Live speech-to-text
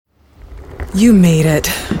You made it.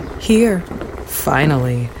 Here.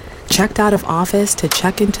 Finally. Checked out of office to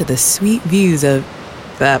check into the sweet views of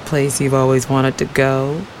that place you've always wanted to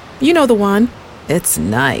go. You know the one. It's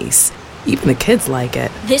nice. Even the kids like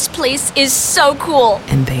it. This place is so cool.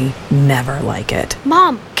 And they never like it.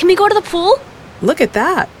 Mom, can we go to the pool? Look at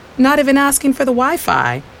that. Not even asking for the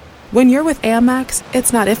Wi-Fi. When you're with Amex,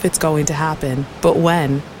 it's not if it's going to happen, but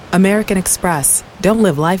when. American Express. Don't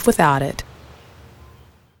live life without it.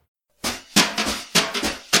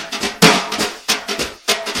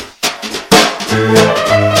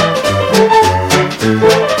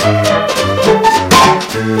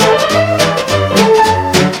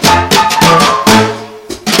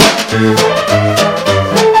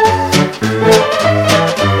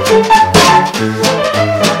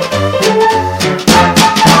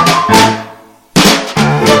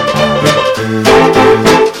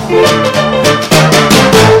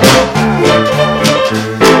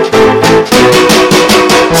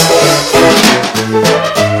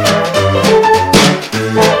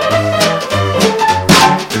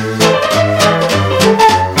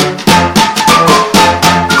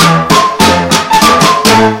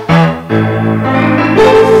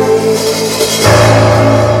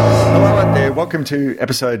 Welcome to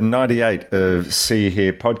episode 98 of See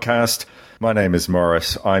Here podcast. My name is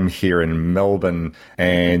Morris. I'm here in Melbourne,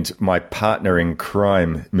 and my partner in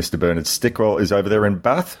crime, Mr. Bernard Stickwell, is over there in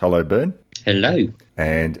Bath. Hello, Bern. Hello.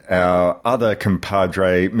 And our other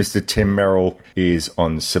compadre, Mr. Tim Merrill, is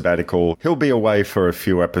on sabbatical. He'll be away for a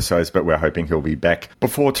few episodes, but we're hoping he'll be back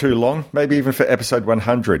before too long, maybe even for episode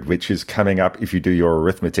 100, which is coming up, if you do your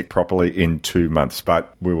arithmetic properly, in 2 months.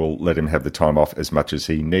 But we will let him have the time off as much as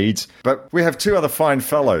he needs. But we have two other fine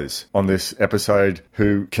fellows on this episode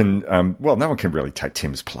who can, well, no one can really take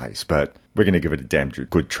Tim's place, but we're going to give it a damn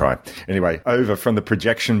good try. Anyway, over from the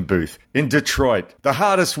projection booth in Detroit, the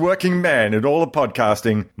hardest working man in all of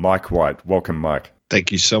podcasting, Mike White. Welcome, Mike.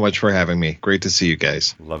 Thank you so much for having me. Great to see you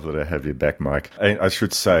guys. Lovely to have you back, Mike. And I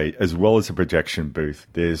should say, as well as the projection booth,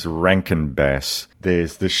 there's Rankin Bass.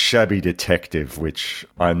 There's the Shabby Detective, which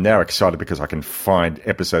I'm now excited because I can find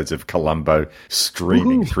episodes of Columbo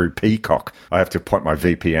streaming through Peacock. I have to point my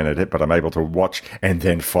VPN at it, but I'm able to watch and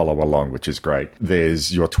then follow along, which is great.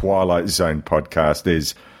 There's your Twilight Zone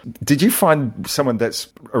podcast. Did you find someone that's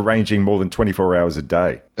arranging more than 24 hours a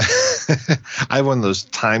day? I have one of those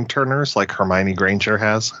time turners like Hermione Granger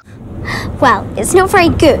has. Well, it's not very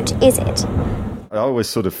good, is it? I always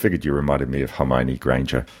sort of figured you reminded me of Hermione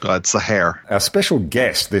Granger. Oh, it's the hair. Our special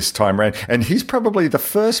guest this time around, and he's probably the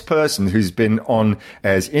first person who's been on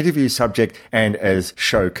as interview subject and as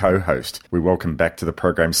show co-host. We welcome back to the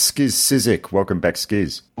program Skiz Cizik. Welcome back,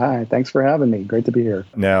 Skiz. Hi, thanks for having me. Great to be here.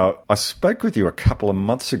 Now, I spoke with you a couple of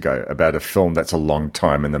months ago about a film that's a long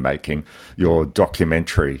time in the making, your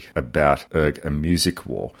documentary about a music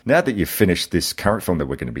war. Now that you've finished this current film that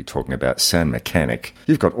we're going to be talking about, Sound Mechanic,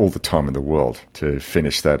 you've got all the time in the world to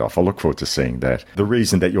finish that off. I look forward to seeing that. The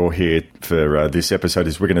reason that you're here for this episode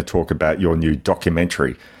is we're going to talk about your new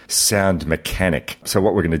documentary, Sound Mechanic. So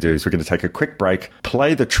what we're going to do is we're going to take a quick break,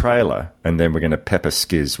 play the trailer, and then we're going to pepper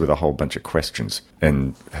Skiz with a whole bunch of questions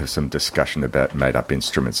and have some discussion about made-up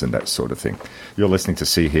instruments and that sort of thing. You're listening to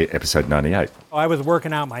See Here, episode 98. I was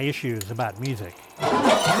working out my issues about music.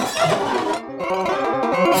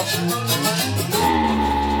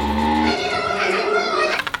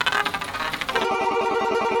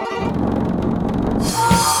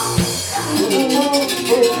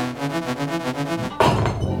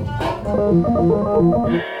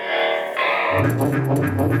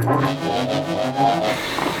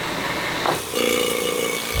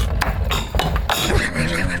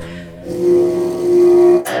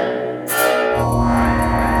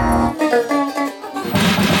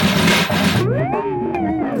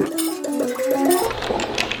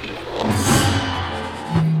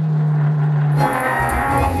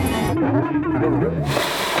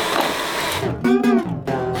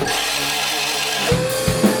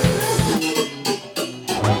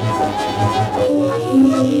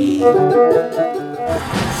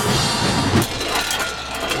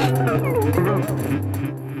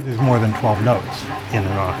 There's more than 12 notes in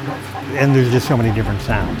an octave, and there's just so many different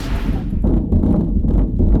sounds.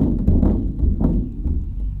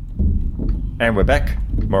 And we're back.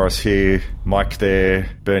 Morris here, Mike there,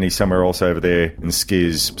 Bernie somewhere else over there, and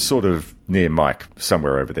Skiz sort of near Mike,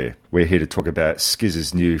 somewhere over there. We're here to talk about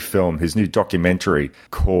Skiz's new film, his new documentary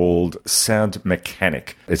called Sound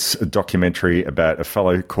Mechanic. It's a documentary about a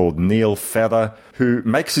fellow called Neil Feather who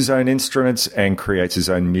makes his own instruments and creates his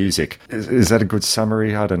own music. Is that a good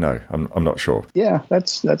summary? I don't know. I'm not sure. Yeah,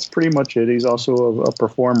 that's pretty much it. He's also a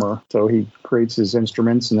performer, so he creates his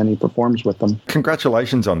instruments and then he performs with them.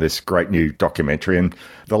 Congratulations on this great new documentary. And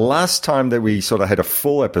the last time that we sort of had a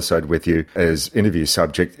full episode with you as interview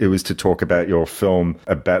subject, it was to talk about your film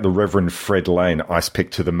about the Reverend Fred Lane, Ice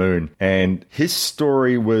Pick to the Moon. And his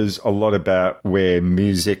story was a lot about where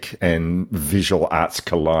music and visual arts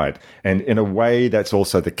collide. And in a way, that's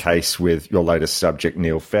also the case with your latest subject,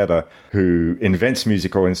 Neil Feather, who invents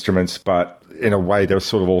musical instruments, but in a way, they're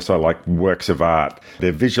sort of also like works of art.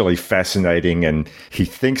 They're visually fascinating, and he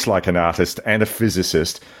thinks like an artist and a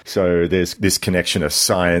physicist. So there's this connection of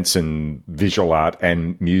science and visual art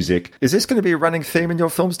and music. Is this going to be a running theme in your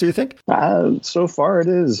films, do you think? So far it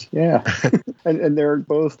is, yeah. and they're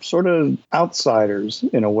both sort of outsiders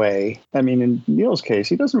in a way. I mean, in Neil's case,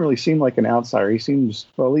 he doesn't really seem like an outsider. He seems,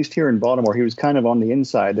 well, at least here in Baltimore, he was kind of on the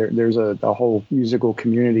inside. There's a whole musical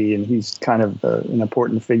community, and he's kind of an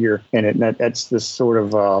important figure in it. And that's this sort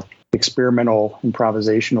of experimental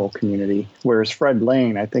improvisational community. Whereas Fred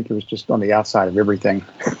Lane, I think it was just on the outside of everything.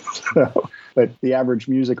 But the average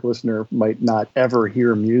music listener might not ever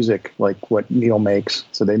hear music like what Neil makes,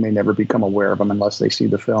 so they may never become aware of him unless they see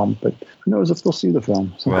the film. But who knows if they'll see the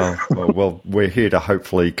film? So. Well, we're here to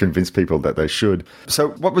hopefully convince people that they should. So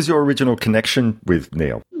what was your original connection with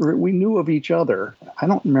Neil? We knew of each other. I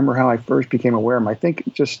don't remember how I first became aware of him. I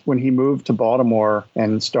think just when he moved to Baltimore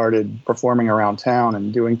and started performing around town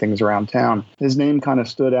and doing things around town, his name kind of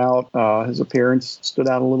stood out. His appearance stood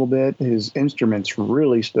out a little bit. His instruments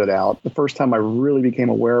really stood out. The first time I really became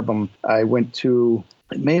aware of him, I went to,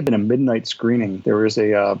 it may have been a midnight screening. There was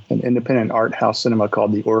an independent art house cinema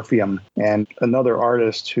called the Orpheum, and another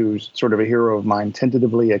artist who's sort of a hero of mine,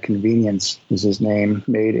 Tentatively a Convenience is his name,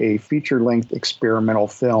 made a feature-length experimental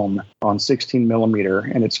film on 16 millimeter,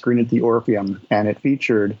 and it screened at the Orpheum, and it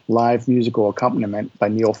featured live musical accompaniment by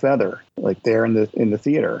Neil Feather, like there in the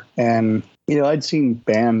theater. And I'd seen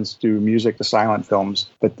bands do music to silent films,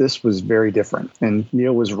 but this was very different. And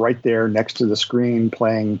Neil was right there next to the screen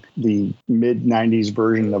playing the mid-90s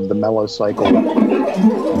version of the Mellow Cycle.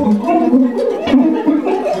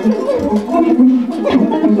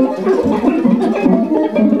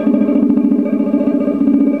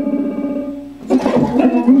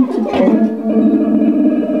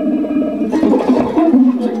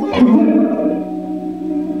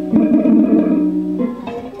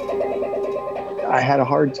 I had a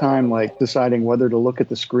hard time deciding whether to look at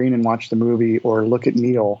the screen and watch the movie or look at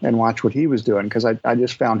Neil and watch what he was doing, because I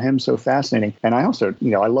just found him so fascinating. And I also,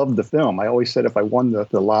 I loved the film. I always said if I won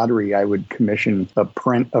the lottery, I would commission a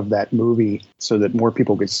print of that movie so that more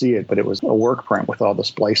people could see it. But it was a work print with all the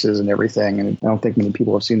splices and everything. And I don't think many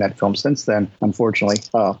people have seen that film since then, unfortunately.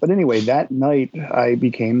 But anyway, that night I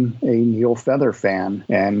became a Neil Feather fan.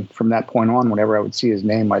 And from that point on, whenever I would see his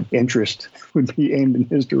name, my interest would be aimed in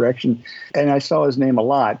his direction. And I saw his name a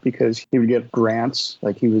lot because he would get grants.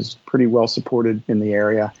 He was pretty well supported in the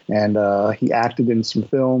area. And he acted in some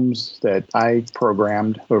films that I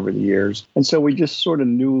programmed over the years. And so we just sort of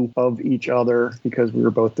knew of each other because we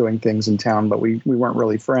were both doing things in town, but we weren't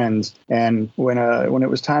really friends. And when it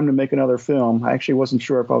was time to make another film, I actually wasn't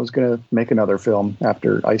sure if I was going to make another film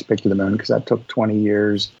after Ice Pick to the Moon, because that took 20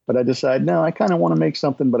 years. But I decided, no, I kind of want to make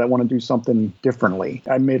something, but I want to do something differently.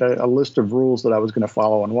 I made a list of rules that I was going to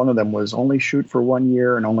follow, and one of them was only shoot for 1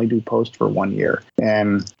 year and only do post for 1 year.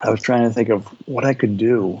 And I was trying to think of what I could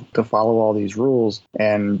do to follow all these rules.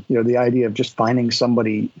 And, the idea of just finding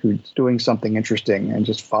somebody who's doing something interesting and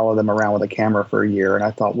just follow them around with a camera for a year. And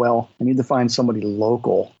I thought, well, I need to find somebody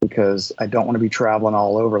local because I don't want to be traveling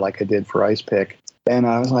all over like I did for Ice Pick. And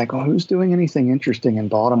I was like, well, who's doing anything interesting in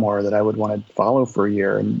Baltimore that I would want to follow for a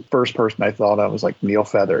year? And first person I thought of was Neil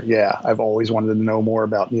Feather. Yeah, I've always wanted to know more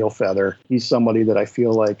about Neil Feather. He's somebody that I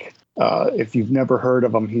feel like if you've never heard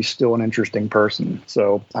of him, he's still an interesting person.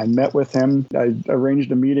 So I met with him. I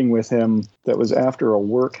arranged a meeting with him that was after a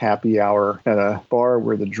work happy hour at a bar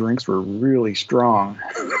where the drinks were really strong.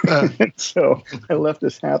 So I left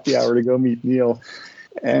this happy hour to go meet Neil.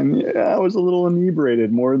 And I was a little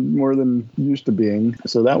inebriated, more than used to being.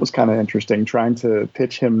 So that was kind of interesting, trying to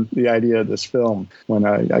pitch him the idea of this film when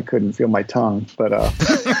I couldn't feel my tongue. But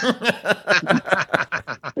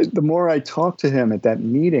the more I talked to him at that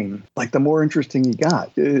meeting, like the more interesting he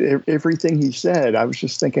got. Everything he said, I was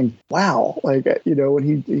just thinking, wow. Like,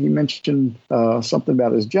 when he mentioned something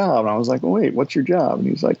about his job, and I was like, well, wait, what's your job? And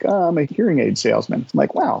he's like, I'm a hearing aid salesman. I'm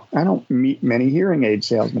like, wow, I don't meet many hearing aid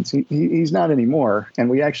salesmen. He's not anymore. And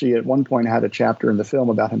we actually at one point had a chapter in the film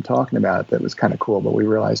about him talking about it that was kind of cool, but we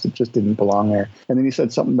realized it just didn't belong there. And then he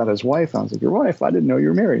said something about his wife. I was like, your wife? I didn't know you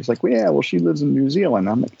were married. He's like, well, yeah, well, she lives in New Zealand.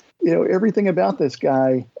 I'm like, everything about this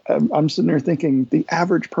guy, I'm sitting there thinking the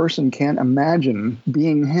average person can't imagine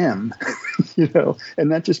being him,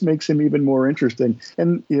 and that just makes him even more interesting.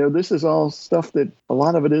 And, this is all stuff that a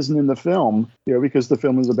lot of it isn't in the film, because the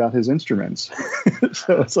film is about his instruments.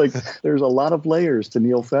 So it's like there's a lot of layers to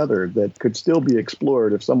Neil Feather that could still be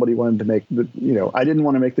explored if somebody wanted to make I didn't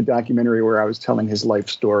want to make the documentary where I was telling his life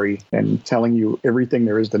story and telling you everything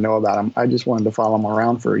there is to know about him. I just wanted to follow him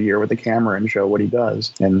around for a year with a camera and show what he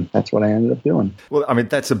does. And that's what I ended up doing. Well, I mean,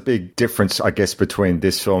 that's a big difference, I guess, between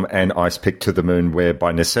this film and Ice Pick to the Moon, where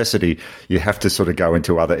by necessity, you have to sort of go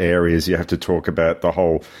into other areas. You have to talk about the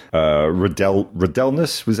whole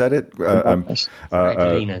Riddellness, was that it?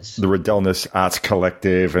 The Riddellness Arts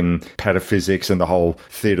Collective and pataphysics and the whole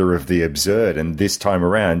theatre of the absurd. And this time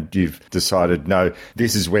around, you've decided, no,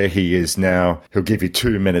 this is where he is now. He'll give you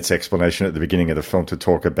 2 minutes explanation at the beginning of the film to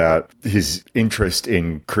talk about his interest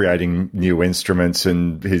in creating new instruments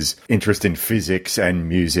and his interest in physics and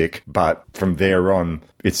music. But from there on,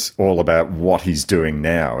 it's all about what he's doing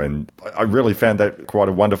now. And I really found that quite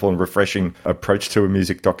a wonderful and refreshing approach to a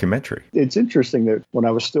music documentary. It's interesting that when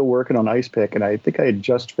I was still working on Ice Pick, and I think I had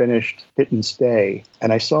just finished Hit and Stay,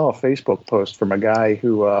 and I saw a Facebook post from a guy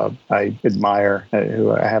who I admire,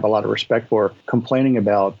 who I have a lot of respect for, complaining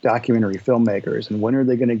about documentary filmmakers and when are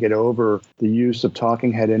they going to get over the use of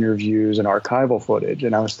talking head interviews and archival footage.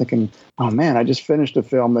 And I was thinking, oh man, I just finished a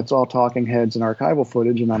film that's all talking heads and archival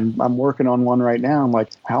footage, and I'm working on one right now. I'm like,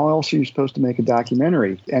 how else are you supposed to make a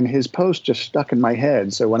documentary? And his post just stuck in my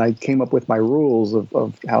head. So when I came up with my rules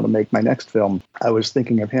of how to make my next film, I was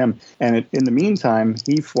thinking of him. And in the meantime,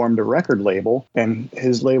 he formed a record label, and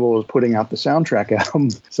his label was putting out the soundtrack album.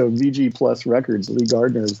 So VG Plus Records, Lee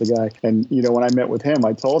Gardner is the guy. And, when I met with him,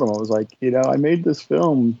 I told him, I was like, I made this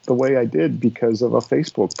film the way I did because of a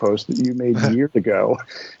Facebook post that you made years ago.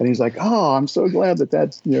 And he's like, oh, I'm so glad that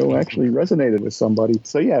actually resonated with somebody.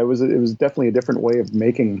 So yeah, it was definitely a different way of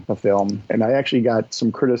making a film. And I actually got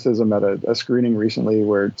some criticism at a screening recently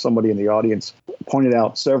where somebody in the audience pointed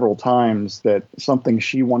out several times that something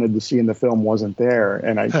she wanted to see in the film wasn't there.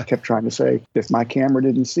 And I kept trying to say, if my camera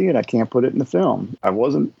didn't see it, I can't put it in the film. I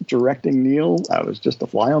wasn't directing Neil. I was just a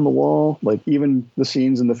fly on the wall. Like even the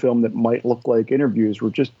scenes in the film that might look like interviews were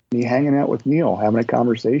just me hanging out with Neil, having a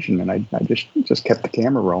conversation. And I just kept the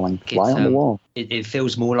camera rolling, fly on the wall. It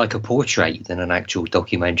feels more like a portrait than an actual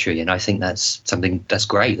documentary. And I think that's something that's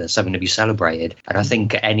great. That's something to be celebrated. And I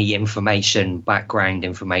think any background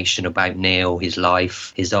information about Neil, his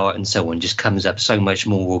life, his art and so on just comes up so much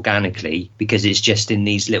more organically because it's just in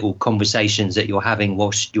these little conversations that you're having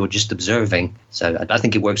whilst you're just observing. So I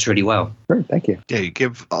think it works really well. Great, thank you. Yeah, you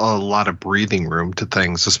give a lot of breathing room to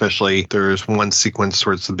things, especially there's one sequence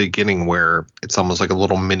towards the beginning where it's almost like a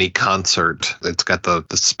little mini concert. It's got the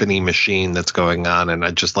spinning machine that's going on, and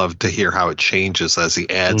I just love to hear how it changes as he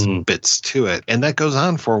adds bits to it. And that goes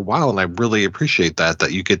on for a while, and I really appreciate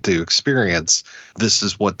that you get to experience this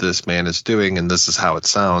is what this man is doing, and this is how it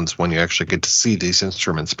sounds when you actually get to see these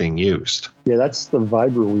instruments being used. Yeah, that's the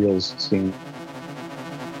Vibra Wheels scene.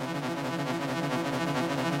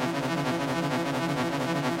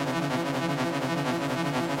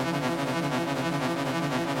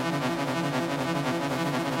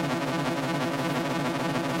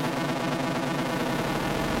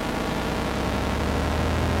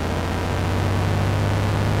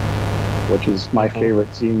 Which is my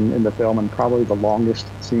favorite scene in the film and probably the longest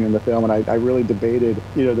scene in the film. And I really debated,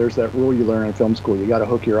 there's that rule you learn in film school. You got to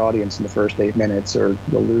hook your audience in the first 8 minutes or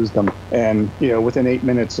you'll lose them. And, within 8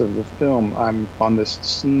 minutes of the film, I'm on this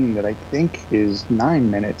scene that I think is 9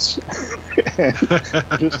 minutes. And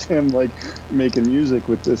just him making music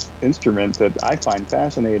with this instrument that I find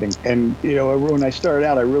fascinating. And, when I started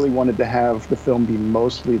out, I really wanted to have the film be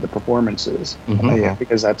mostly the performances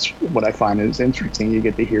because that's what I find is interesting. You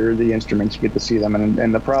get to hear the instruments, you get to see them.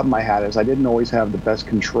 And the problem I had is I didn't always have the best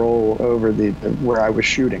control over where I was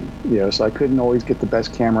shooting, so I couldn't always get the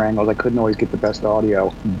best camera angles. I couldn't always get the best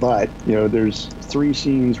audio. But, there's 3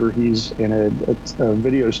 scenes where he's in a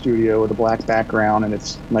video studio with a black background and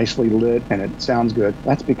it's nicely lit and and it sounds good.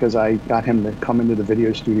 That's because I got him to come into the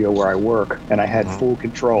video studio where I work, and I had full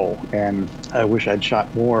control. And I wish I'd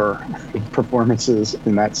shot more performances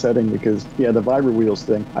in that setting because, yeah, the vibra wheels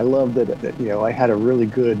thing, I love that, I had a really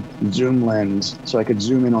good zoom lens so I could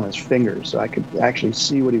zoom in on his fingers so I could actually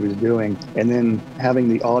see what he was doing. And then having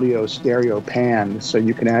the audio stereo pan so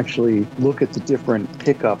you can actually look at the different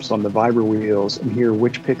pickups on the vibra wheels and hear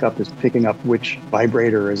which pickup is picking up which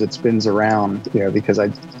vibrator as it spins around, because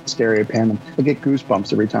I stereo pan them. I get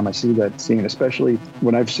goosebumps every time I see that scene, especially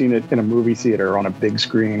when I've seen it in a movie theater on a big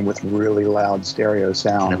screen with really loud stereo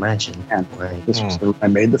sound. I can imagine. And this was I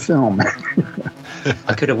made the film.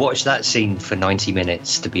 I could have watched that scene for 90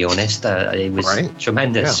 minutes, to be honest. It was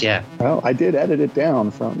tremendous, yeah. Well, I did edit it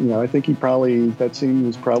down from, I think that scene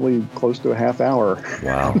was probably close to a half hour.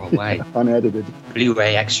 Wow. Oh, wow. Unedited.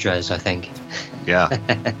 Blu-ray extras, I think. Yeah.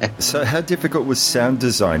 So how difficult was sound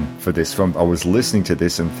design for this film? I was listening to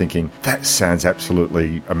this and thinking, that sounds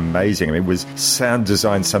absolutely amazing. I mean, was sound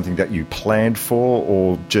design something that you planned for,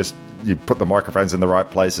 or just you put the microphones in the right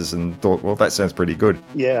places and thought, well, that sounds pretty good?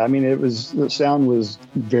 Yeah, I mean, the sound was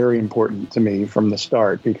very important to me from the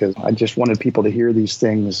start because I just wanted people to hear these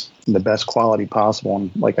things in the best quality possible.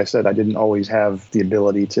 And like I said, I didn't always have the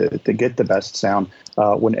ability to get the best sound.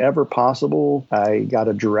 Whenever possible, I got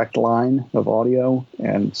a direct line of audio,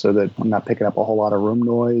 and so that I'm not picking up a whole lot of room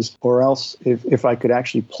noise. Or else, if I could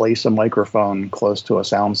actually place a microphone close to a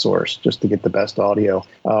sound source just to get the best audio.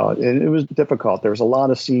 And it was difficult. There was a lot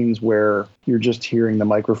of scenes where you're just hearing the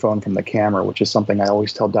microphone from the camera, which is something I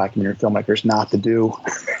always tell documentary filmmakers not to do.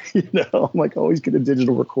 I'm like, always get a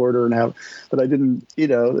digital recorder but I didn't,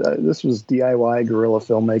 this was DIY guerrilla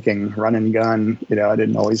filmmaking, run and gun. I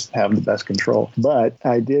didn't always have the best control. But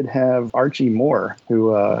I did have Archie Moore,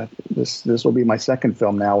 who this will be my second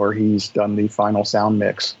film now where he's done the final sound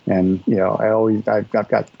mix. And, I've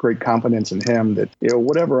got great confidence in him that,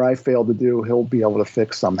 whatever I failed to do, he'll be able to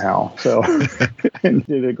fix somehow. So, and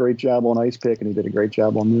did a great job on Ice Pick, and he did a great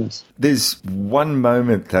job on this. There's one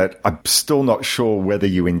moment that I'm still not sure whether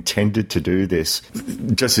you intended to do this.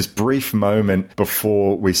 Just this brief moment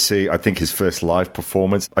before we see, I think, his first live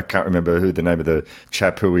performance. I can't remember who the name of the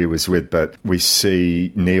chap who he was with, but we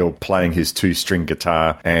see Neil playing his 2-string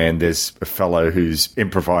guitar, and there's a fellow who's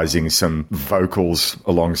improvising some vocals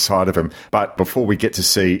alongside of him. But before we get to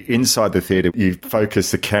see inside the theater, you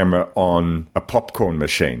focus the camera on a popcorn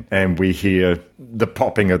machine, and we hear the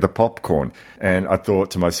popping of the popcorn. And I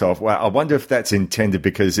thought to myself, wow, I wonder if that's intended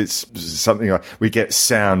because it's something like we get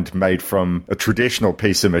sound made from a traditional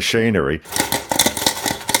piece of machinery.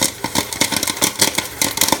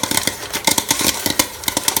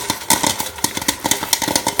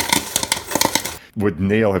 Would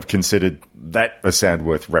Neil have considered that a sound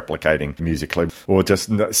worth replicating musically, or just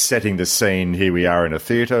setting the scene, here we are in a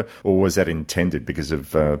theatre, or was that intended because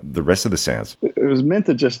of the rest of the sounds? It was meant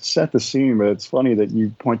to just set the scene, but it's funny that you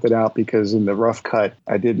point that out because in the rough cut,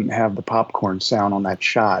 I didn't have the popcorn sound on that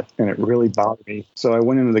shot, and it really bothered me. So I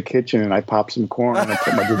went into the kitchen and I popped some corn and I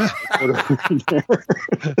put my digital in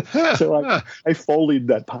there. So I Foleyed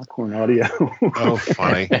that popcorn audio. Oh,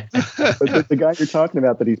 funny. But the guy you're talking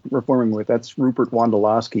about that he's performing with, that's Rupert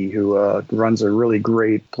Wondolowski, who runs a really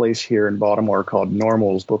great place here in Baltimore called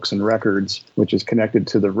Normals Books and Records, which is connected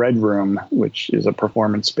to the Red Room, which is a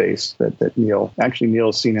performance space that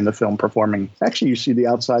Neil's seen in the film performing. Actually, you see the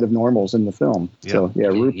outside of Normals in the film. Yep. So yeah,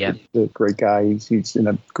 Rupert's a great guy. He's in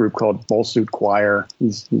a group called Full Suit Choir.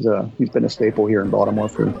 He's been a staple here in Baltimore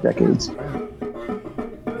for decades.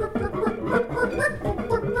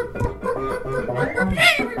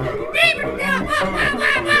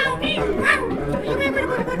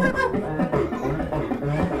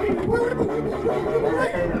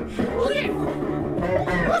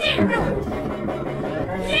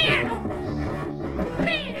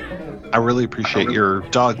 I really appreciate your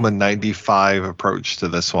Dogma 95 approach to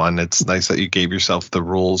this one. It's nice that you gave yourself the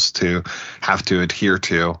rules to have to adhere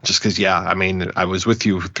to. Just because, I was with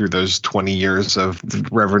you through those 20 years of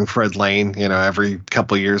Reverend Fred Lane. Every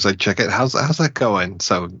couple of years I check it. How's that going?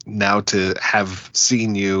 So now to have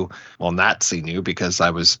seen you, not seen you because I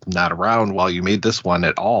was not around while you made this one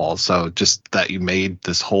at all. So just that you made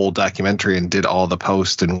this whole documentary and did all the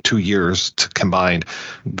post in 2 years combined,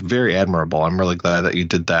 very admirable. I'm really glad that you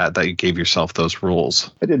did that you gave yourself those rules.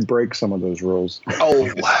 I did break some of those rules.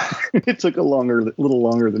 Oh, it took a little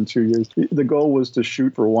longer than 2 years. The goal was to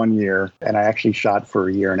shoot for 1 year, and I actually shot for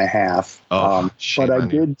a year and a half. But I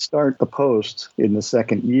did start the post in the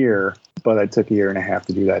second year, but I took a year and a half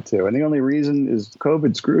to do that too. And the only reason is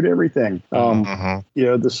COVID screwed everything.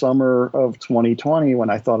 The summer of 2020, when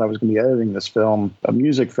I thought I was going to be editing this film, a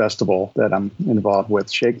music festival that I'm involved with,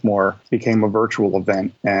 Shakemore, became a virtual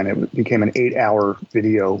event, and it became an 8-hour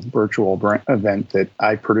video virtual event that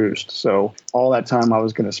I produced. So all that time I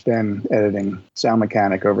was going to spend editing Sound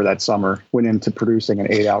Mechanic over that summer went into producing an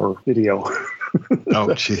 8-hour video. Oh,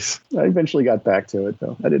 jeez. I eventually got back to it,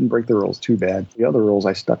 though. I didn't break the rules too bad. The other rules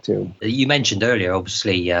I stuck to. You mentioned earlier,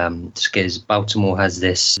 obviously, because Baltimore has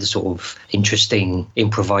this sort of interesting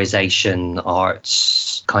improvisation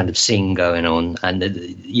arts kind of scene going on. And,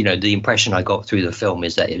 the impression I got through the film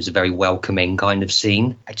is that it was a very welcoming kind of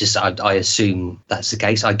scene. I assume that's the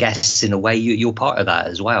case. I guess, in a way, you're part of that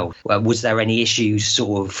as well. Was there any issues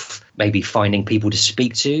sort of maybe finding people to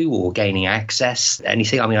speak to or gaining access,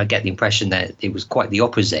 anything? I mean, I get the impression that it was quite the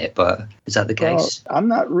opposite, but is that the case? I'm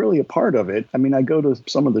not really a part of it. I mean, I go to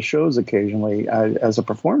some of the shows occasionally. As a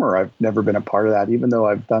performer, I've never been a part of that, even though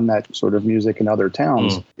I've done that sort of music in other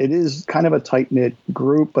towns. It is kind of a tight-knit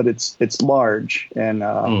group, but it's large. And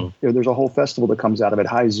there's a whole festival that comes out of it,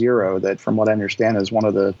 High Zero, that from what I understand is one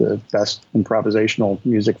of the best improvisational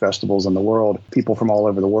music festivals in the world. People from all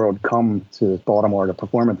over the world come to Baltimore to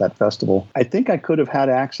perform at that festival. I think I could have had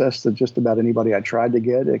access to just about anybody I tried to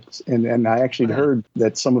get. And I actually heard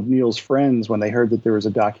that some of Neil's friends, when they heard that there was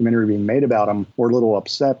a documentary being made about him, were a little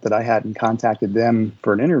upset that I hadn't contacted them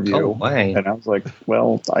for an interview. Oh, wow. And I was like,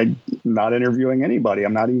 well, I'm not interviewing anybody.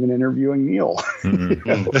 I'm not even interviewing Neil.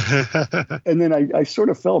 And then I sort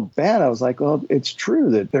of felt bad. I was like, well, it's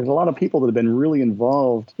true that there's a lot of people that have been really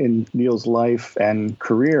involved in Neil's life and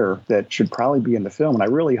career that should probably be in the film. And I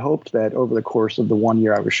really hoped that over the course of the 1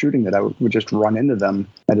 year I was shooting that I would just run into them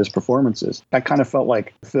at his performances. I kind of felt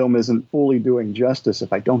like the film isn't fully doing justice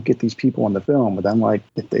if I don't get these people in the film. But then, like,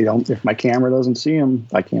 if my camera doesn't see them,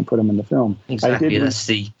 I can't put them in the film. Exactly. That's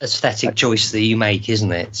the aesthetic choice that you make,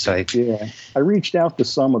 isn't it? So yeah, I reached out to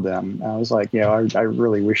some of them. I was like, I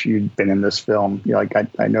really wish you'd been in this film.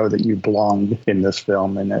 I know that you belonged in this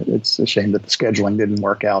film, and it's a shame that the scheduling didn't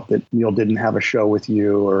work out, that Neil didn't have a show with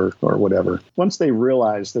you or whatever. Once they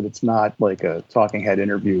realized that it's not like a talking head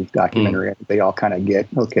interview documentary, they all kind of get,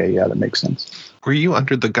 okay, yeah, that makes sense. Were you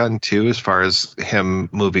under the gun, too, as far as him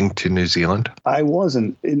moving to New Zealand? I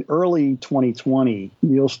wasn't. In early 2020,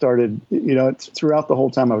 Neil started, throughout the whole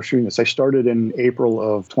time I was shooting this, I started in April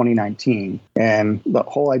of 2019. And the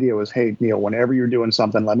whole idea was, hey, Neil, whenever you're doing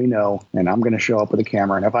something, let me know, and I'm going to show up with a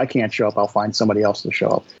camera. And if I can't show up, I'll find somebody else to show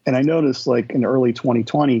up. And I noticed, like, in early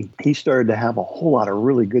 2020, he started to have a whole lot of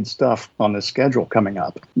really good stuff on the schedule coming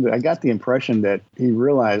up. I got the impression that he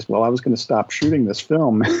realized, well, I was going to stop shooting this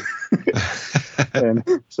film.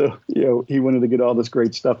 And so, he wanted to get all this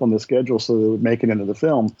great stuff on the schedule so that it would make it into the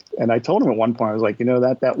film. And I told him at one point, I was like,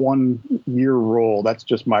 that 1 year rule, that's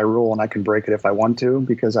just my rule, and I can break it if I want to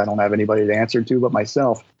because I don't have anybody to answer to but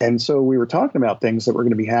myself. And so we were talking about things that were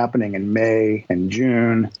going to be happening in May and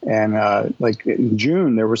June. And like in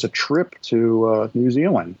June, there was a trip to New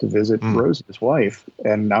Zealand to visit Rosie, his wife.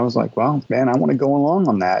 And I was like, well, man, I want to go along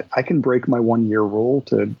on that. I can break my 1 year rule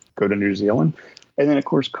to go to New Zealand. And then, of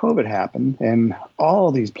course, COVID happened, and all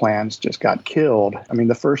of these plans just got killed. I mean,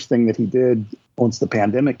 the first thing that he did once the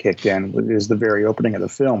pandemic kicked in is the very opening of the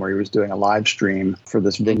film, where he was doing a live stream for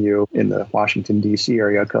this venue in the Washington, D.C.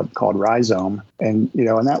 area called Rhizome. And,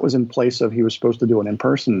 and that was in place of he was supposed to do an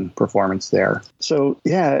in-person performance there. So,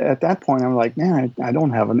 yeah, at that point, I'm like, man, I don't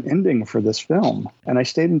have an ending for this film. And I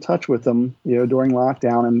stayed in touch with him, during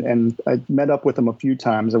lockdown, and I met up with him a few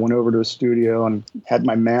times. I went over to his studio and had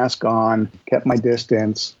my mask on, kept my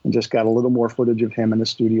distance, and just got a little more footage of him in the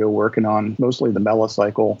studio working on mostly the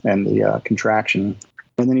mellocycle and the contraction.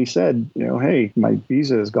 And then he said, hey, my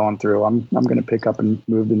visa has gone through. I'm going to pick up and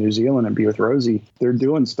move to New Zealand and be with Rosie. They're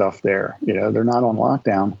doing stuff there. They're not on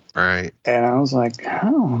lockdown. Right. And I was like,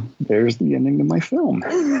 oh, there's the ending to my film.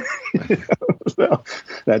 So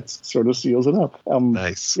that sort of seals it up.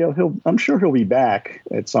 Nice. I'm sure he'll be back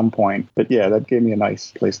at some point. But yeah, that gave me a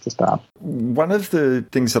nice place to stop. One of the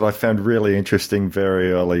things that I found really interesting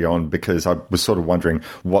very early on, because I was sort of wondering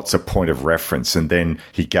what's a point of reference, and then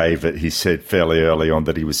he said fairly early on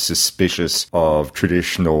that he was suspicious of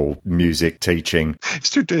traditional music teaching. It's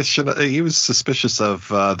traditional. He was suspicious of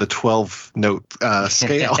the 12-note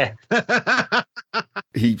scale.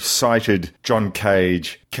 He cited John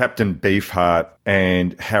Cage, Captain Beefheart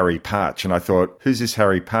and Harry Partch. And I thought, who's this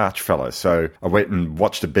Harry Partch fellow? So I went and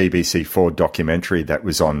watched a BBC4 documentary that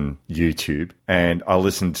was on YouTube. And I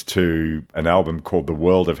listened to an album called The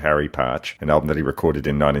World of Harry Partch, an album that he recorded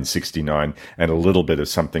in 1969, and a little bit of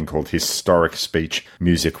something called Historic Speech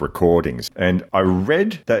Music Recordings. And I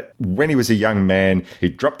read that when he was a young man, he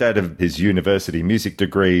dropped out of his university music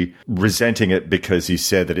degree, resenting it because he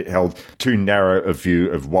said that it held too narrow a view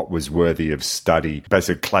of what was worthy of study,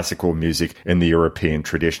 basically classical music in the European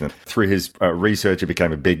tradition. Through his research, he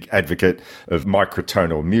became a big advocate of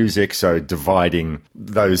microtonal music, so dividing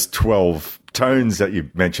those 12 tones that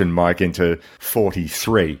you mentioned, Mike, into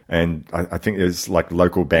 43. And I think there's like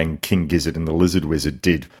local band King Gizzard and the Lizard Wizard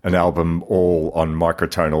did an album all on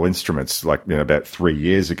microtonal instruments like, about 3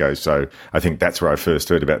 years ago. So I think that's where I first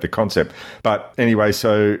heard about the concept. But anyway,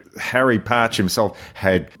 so Harry Partch himself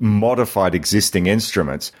had modified existing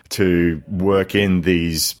instruments to work in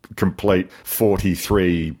these complete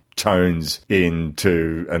 43 tones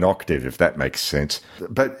into an octave, if that makes sense.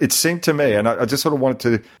 But it seemed to me, and I just sort of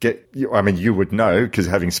wanted to get, you would know, because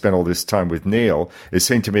having spent all this time with Neil, it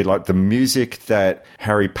seemed to me like the music that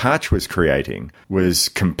Harry Partch was creating was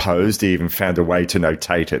composed. He even found a way to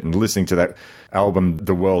notate it. And listening to that album,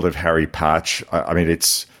 The World of Harry Partch,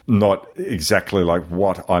 it's not exactly like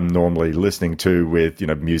what I'm normally listening to with,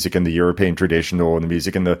 music in the European tradition or the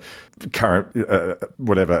music in the current,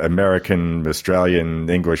 American, Australian,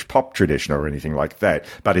 English pop tradition or anything like that.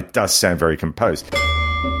 But it does sound very composed.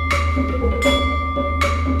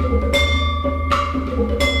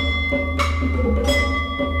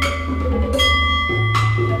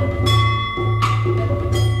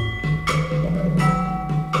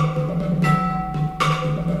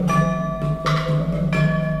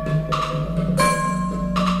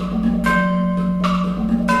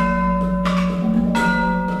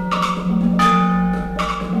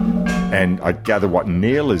 And I gather what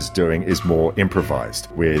Neil is doing is more improvised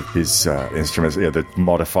with his instruments, the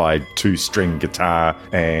modified 2-string guitar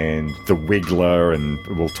and the wiggler, and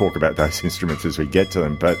we'll talk about those instruments as we get to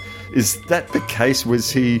them. But is that the case?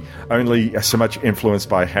 Was he only so much influenced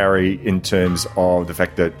by Harry in terms of the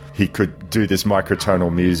fact that he could do this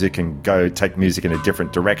microtonal music and go take music in a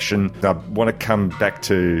different direction? I want to come back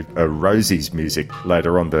to Rosie's music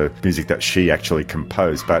later on, the music that she actually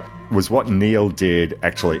composed, but was what Neil did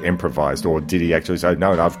actually improvised, or did he actually say,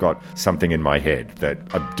 no, I've got something in my head that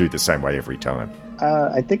I do the same way every time?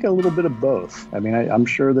 I think a little bit of both. I'm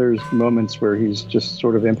sure there's moments where he's just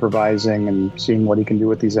sort of improvising and seeing what he can do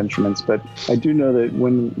with these instruments. But I do know that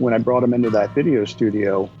when I brought him into that video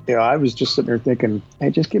studio, I was just sitting there thinking,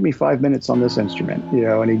 hey, just give me 5 minutes on this instrument,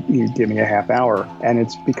 and he'd give me a half hour. And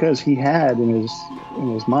it's because he had in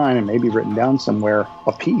his mind, and maybe written down somewhere,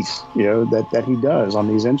 a piece, that he does on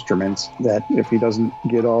these instruments, that if he doesn't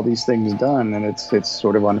get all these things done, then it's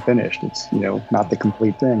sort of unfinished. It's, not the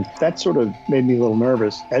complete thing. That sort of made me a little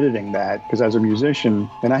nervous editing that, because as a musician,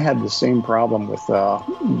 and I had the same problem with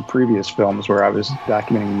previous films where I was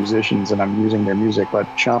documenting musicians and I'm using their music, but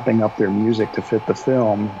chopping up their music to fit the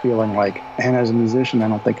film, feeling like, and as a musician, I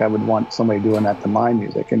don't think I would want somebody doing that to my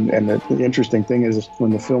music. And the interesting thing is,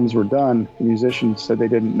 when the films were done, the musicians said they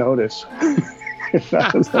didn't notice.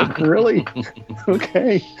 I was like, really?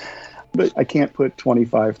 Okay. But I can't put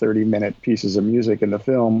 25, 30-minute pieces of music in the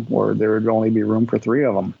film, or there would only be room for 3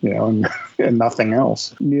 of them, and nothing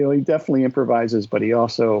else. He definitely improvises, but he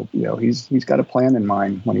also, he's got a plan in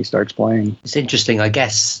mind when he starts playing. It's interesting, I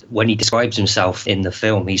guess, when he describes himself in the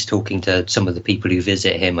film, he's talking to some of the people who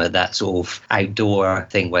visit him at that sort of outdoor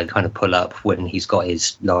thing where they kind of pull up when he's got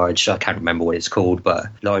his large, I can't remember what it's called, but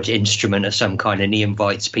large instrument of some kind, and he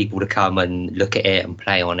invites people to come and look at it and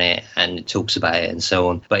play on it and talks about it and so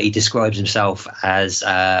on. But he describes himself as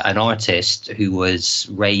an artist who was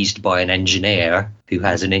raised by an engineer who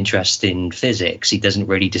has an interest in physics. He doesn't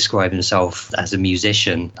really describe himself as a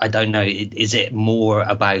musician. I don't know, is it more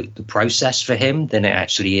about the process for him than it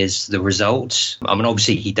actually is the result?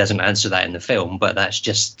 Obviously he doesn't answer that in the film, but that's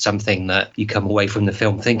just something that you come away from the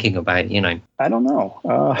film thinking about, I don't know.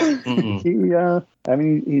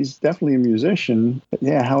 He's definitely a musician, but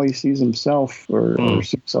how he sees himself or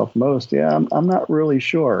sees himself most, I'm not really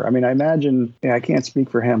sure. I imagine, I can't speak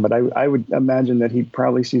for him, but I would imagine that he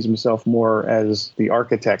probably sees himself more as the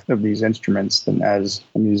architect of these instruments than as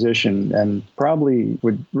a musician, and probably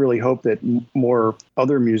would really hope that more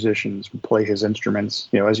other musicians would play his instruments.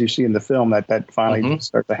 As you see in the film, that finally did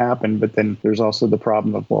start to happen. But then there's also the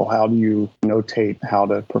problem of, well, how do you notate how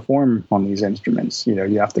to perform on these instruments?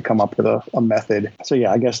 You have to come up with a method. So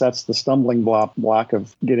yeah, I guess that's the stumbling block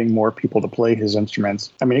of getting more people to play his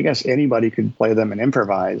instruments. I mean, I guess anybody could play them and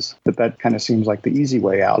improvise, but that kind of seems like the easy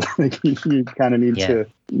way out. You kind of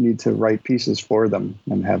need to write pieces for them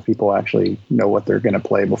and have people actually know what they're going to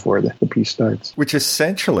play before the piece starts. Which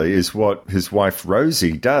essentially is what his wife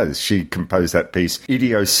Rosie does. She composed that piece,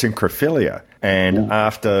 Idiosyncrophilia. And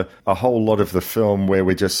after a whole lot of the film where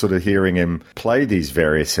we're just sort of hearing him play these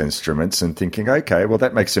various instruments and thinking, okay, well,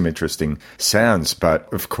 that makes some interesting sounds.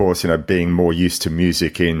 But of course, being more used to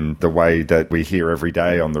music in the way that we hear every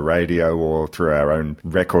day on the radio or through our own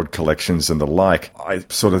record collections and the like, I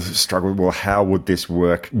sort of struggled, well, how would this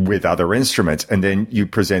work with other instruments? And then you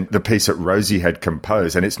present the piece that Rosie had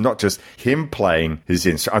composed, and it's not just him playing his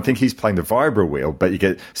instrument. I think he's playing the vibro-wheel, but you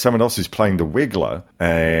get someone else who's playing the wiggler,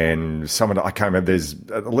 and someone, I can't remember, there's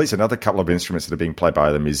at least another couple of instruments that are being played by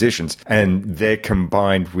other musicians, and they're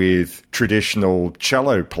combined with traditional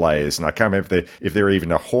cello players, and I can't remember if they're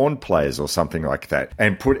even a horn players or something like that,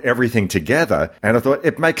 and put everything together, and I thought,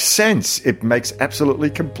 it makes sense. It makes absolutely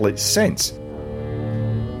complete sense.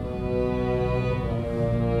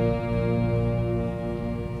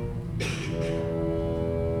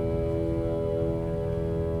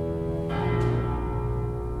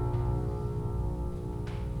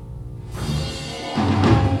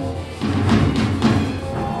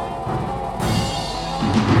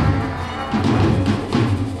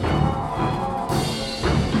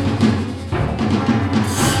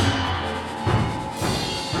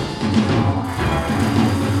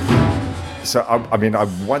 So, I mean, I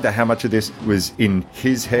wonder how much of this was in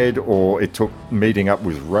his head, or it took meeting up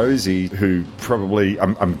with Rosie, who probably,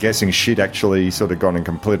 I'm guessing she'd actually sort of gone and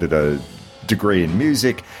completed a degree in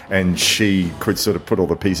music, and she could sort of put all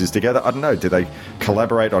the pieces together. I don't know. Did they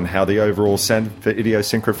collaborate on how the overall sound for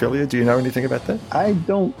Idiosyncrophilia? Do you know anything about that? I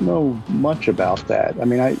don't know much about that. I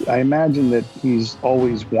mean, I imagine that he's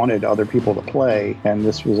always wanted other people to play, and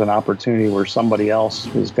this was an opportunity where somebody else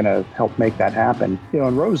was going to help make that happen.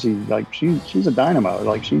 And Rosie, like, she's a dynamo.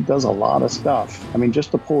 Like, she does a lot of stuff. I mean,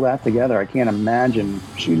 just to pull that together, I can't imagine.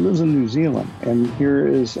 She lives in New Zealand, and here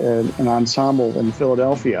is an ensemble in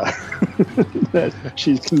Philadelphia that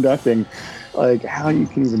she's conducting. Like, how you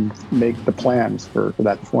can even make the plans for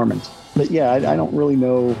that performance. But yeah, I don't really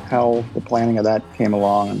know how the planning of that came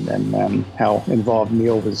along and how involved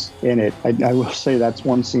Neil was in it. I will say that's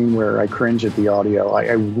one scene where I cringe at the audio.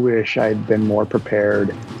 I wish I'd been more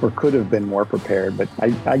prepared, or could have been more prepared. But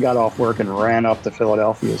I got off work and ran up to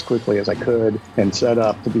Philadelphia as quickly as I could and set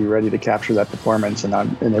up to be ready to capture that performance. And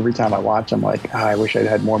every time I watch, I'm like, I wish I'd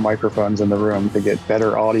had more microphones in the room to get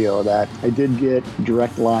better audio of that. I did get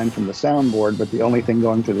direct line from the soundboard, but the only thing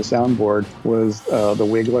going through the soundboard was the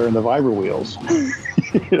wiggler and the vibro wheels.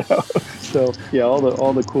 So yeah,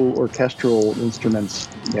 all the cool orchestral instruments.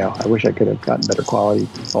 Yeah, I wish I could have gotten better quality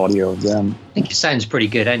audio of them. I think it sounds pretty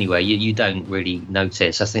good anyway. You don't really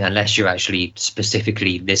notice. I think unless you're actually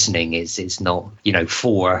specifically listening, it's not,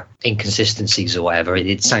 for inconsistencies or whatever.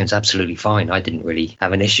 It sounds absolutely fine. I didn't really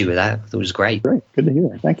have an issue with that. It was great. Great, good to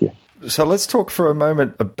hear. Thank you. So let's talk for a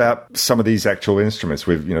moment about some of these actual instruments.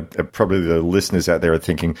 We've, probably the listeners out there are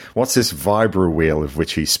thinking, what's this vibro wheel of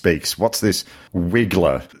which he speaks? What's this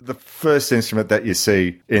wiggler? The first instrument that you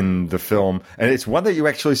see in the film, and it's one that you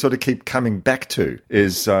actually sort of keep coming back to,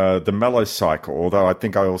 is the mellocycle, although I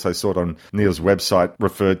think I also saw it on Neil's website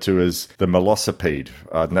referred to as the melosipede.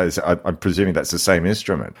 I'm presuming that's the same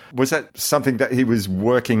instrument. Was that something that he was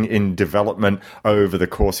working in development over the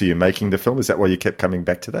course of you making the film? Is that why you kept coming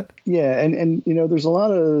back to that? Yeah, and there's a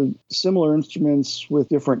lot of similar instruments with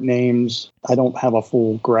different names. I don't have a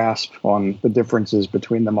full grasp on the differences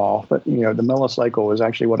between them all, but the mellocycle was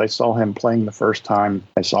actually what I saw him playing the first time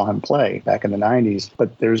I saw him play back in the 90s.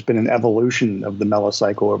 But there's been an evolution of the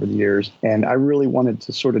mellocycle over the years, and I really wanted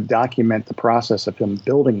to sort of document the process of him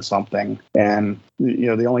building something. And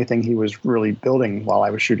the only thing he was really building while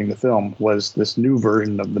I was shooting the film was this new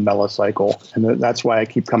version of the mellocycle. And that's why I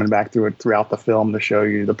keep coming back through it throughout the film, to show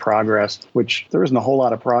you the progress, which there isn't a whole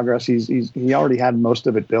lot of progress. He already had most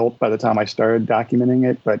of it built by the time I started documenting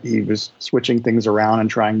it, but he was switching things around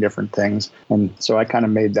and trying different things. And so I kind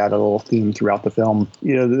of made that a little theme throughout the film.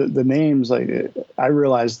 The names, I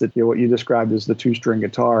realized that what you described as the 2-string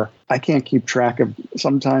guitar, I can't keep track of.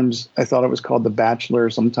 Sometimes I thought it was called the Bachelor.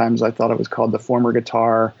 Sometimes I thought it was called the Former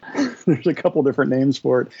Guitar. there's a couple different names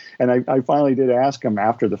for it. And I finally did ask him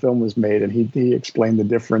after the film was made, and he explained the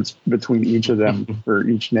difference between each of them for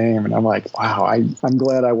each name. And I'm like, wow, I'm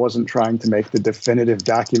glad I wasn't trying to make the definitive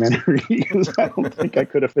documentary, because I don't think I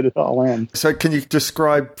could have fit it all in. So can you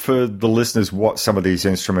describe for the listeners what some of these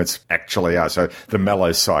instruments actually are? So the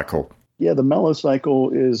mellow cycle. Yeah, the mellow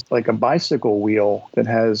cycle is like a bicycle wheel that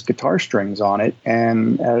has guitar strings on it,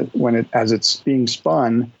 and as it's being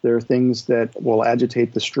spun, there are things that will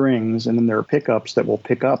agitate the strings, and then there are pickups that will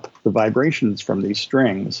pick up the vibrations from these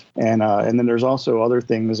strings, and then there's also other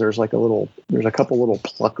things. There's a couple little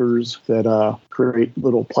pluckers that create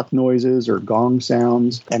little pluck noises or gong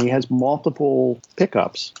sounds, and he has multiple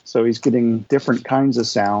pickups, so he's getting different kinds of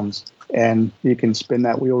sounds. And you can spin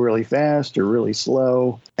that wheel really fast or really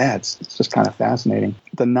slow. Yeah, it's just kind of fascinating.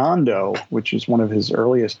 The Nando, which is one of his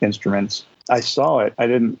earliest instruments, I saw it. I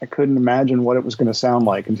couldn't imagine what it was going to sound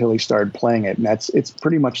like until he started playing it. And it's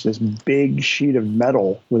pretty much this big sheet of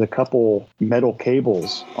metal with a couple metal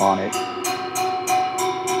cables on it.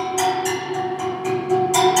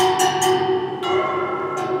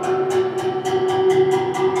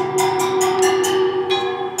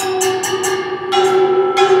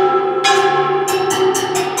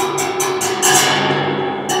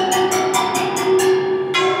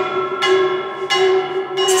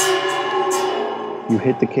 You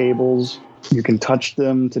hit the cables, you can touch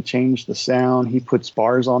them to change the sound. He puts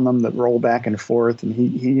bars on them that roll back and forth, and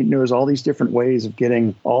he knows all these different ways of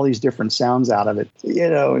getting all these different sounds out of it. You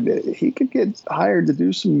know, he could get hired to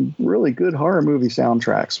do some really good horror movie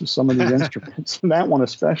soundtracks with some of these instruments, and that one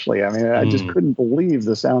especially. I mean, I just couldn't believe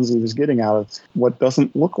the sounds he was getting out of what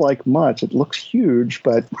doesn't look like much. It looks huge,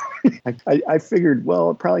 but I figured,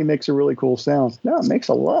 well, it probably makes a really cool sound. No, it makes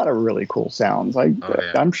a lot of really cool sounds.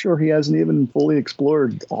 I'm sure he hasn't even fully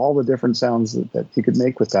explored all the different sounds that he could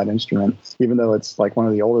make with that instrument, even though it's like one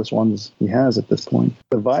of the oldest ones he has at this point.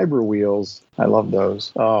 The vibra wheels, I love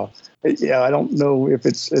those. Yeah, I don't know if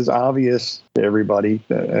it's as obvious to everybody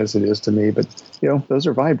as it is to me, but, you know, those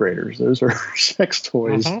are vibrators. Those are sex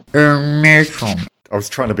toys. I was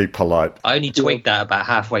trying to be polite. I only twigged that about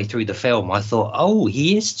halfway through the film. I thought, oh,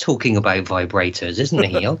 he is talking about vibrators, isn't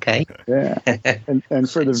he? Okay. Yeah. And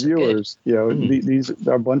for the viewers, you know, these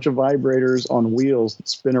are a bunch of vibrators on wheels that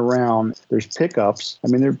spin around. There's pickups. I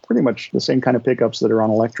mean, they're pretty much the same kind of pickups that are on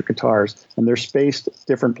electric guitars, and they're spaced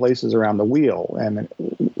different places around the wheel. And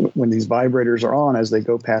when these vibrators are on, as they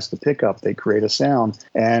go past the pickup, they create a sound.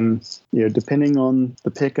 And, you know, depending on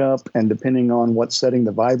the pickup and depending on what setting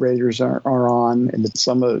the vibrators are on, and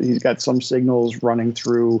he's got some signals running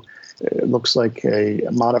through, it looks like a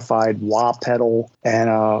modified wah pedal,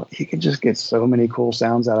 and he can just get so many cool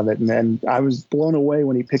sounds out of it. And then I was blown away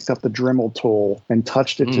when he picked up the Dremel tool and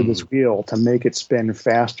touched it to this wheel to make it spin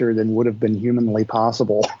faster than would have been humanly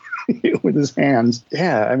possible with his hands.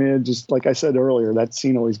 Yeah, I mean, it just, like I said earlier, that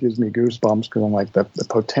scene always gives me goosebumps because I'm like, the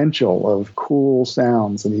potential of cool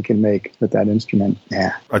sounds that he can make with that instrument.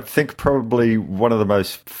 Yeah. I think probably one of the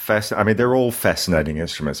most fascinating, I mean, they're all fascinating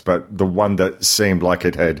instruments, but the one that seemed like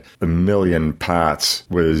it had a million parts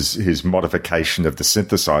was his modification of the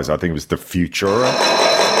synthesizer. I think it was the Futura.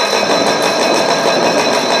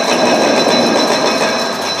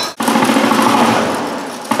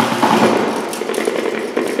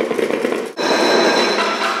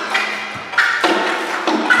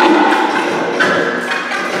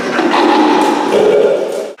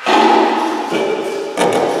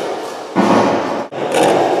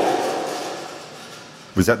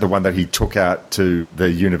 Was that the one that he took out to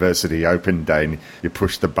the university open day and you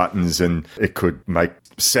push the buttons and it could make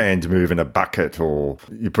sand move in a bucket, or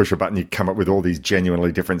you push a button, you come up with all these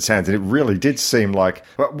genuinely different sounds? And it really did seem like,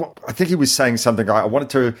 well, I think he was saying something like, I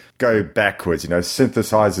wanted to go backwards, you know,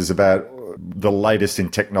 synthesizers about the latest in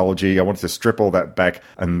technology. I wanted to strip all that back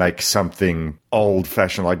and make something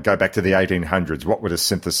old-fashioned, like go back to the 1800s. What would a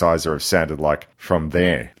synthesizer have sounded like from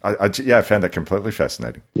there? I found that completely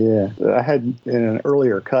fascinating. Yeah, I had, in an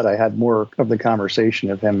earlier cut, I had more of the conversation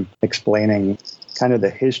of him explaining kind of the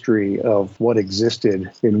history of what existed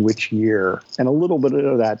in which year. And a little bit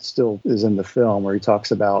of that still is in the film, where he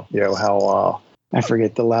talks about, you know, how I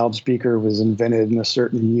forget, the loudspeaker was invented in a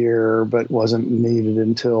certain year, but wasn't needed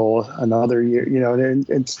until another year. You know, and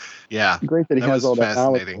it's great that he has all that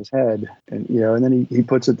knowledge in his head, and you know, and then he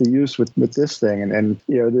puts it to use with this thing, and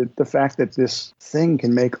you know, the fact that this thing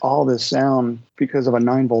can make all this sound because of a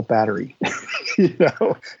 9-volt battery,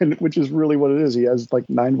 and which is really what it is. He has like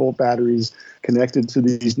 9-volt batteries connected to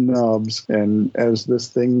these nubs, and as this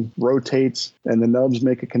thing rotates and the nubs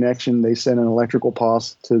make a connection, they send an electrical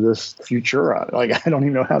pulse to this Futura. Like, I don't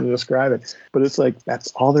even know how to describe it, but it's like,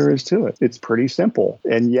 that's all there is to it. It's pretty simple,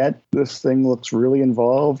 and yet this thing looks really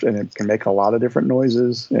involved, and it can make a lot of different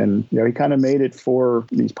noises. And he kind of made it for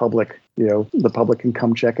these public, the public can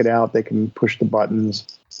come check it out. They can push the buttons.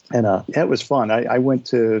 And it was fun. I went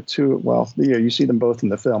to you see them both in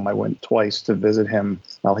the film. I went twice to visit him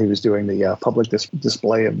while he was doing the public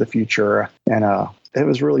display of the Futura. And it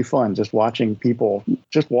was really fun just watching people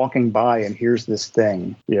just walking by, and here's this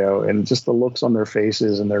thing, and just the looks on their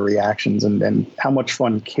faces and their reactions, and how much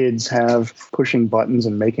fun kids have pushing buttons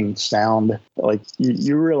and making sound. Like,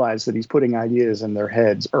 you realize that he's putting ideas in their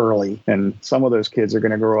heads early, and some of those kids are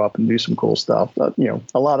going to grow up and do some cool stuff. But,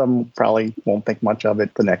 a lot of them probably won't think much of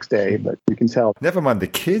it the next day, but you can tell. Never mind the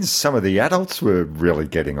kids, some of the adults were really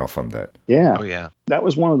getting off on that. Yeah. Oh, yeah. That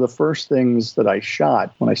was one of the first things that I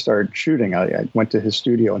shot when I started shooting. I went to his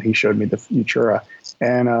studio and he showed me the Futura.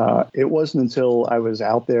 And it wasn't until I was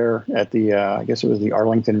out there at the, I guess it was the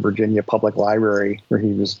Arlington, Virginia Public Library, where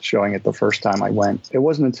he was showing it the first time I went. It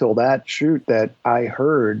wasn't until that shoot that I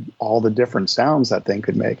heard all the different sounds that thing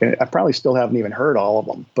could make. And I probably still haven't even heard all of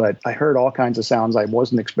them, but I heard all kinds of sounds I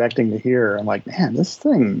wasn't expecting to hear. I'm like, man, this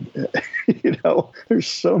thing, there's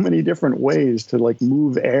so many different ways to like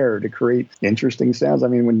move air to create interesting sounds. I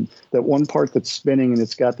mean, when that one part that's spinning and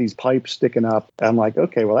it's got these pipes sticking up, I'm like,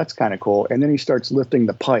 okay, well, that's kind of cool. And then he starts lifting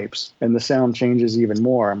the pipes and the sound changes even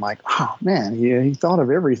more. I'm like, oh man, he thought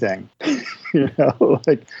of everything.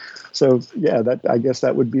 So yeah, I guess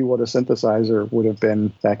that would be what a synthesizer would have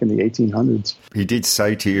been back in the 1800s. He did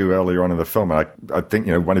say to you earlier on in the film, and I think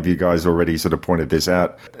one of you guys already sort of pointed this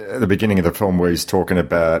out at the beginning of the film, where he's talking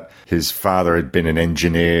about his father had been an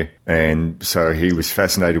engineer, and so he was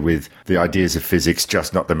fascinated with the ideas of physics,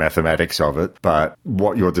 just not the mathematics of it. But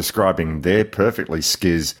what you're describing there perfectly,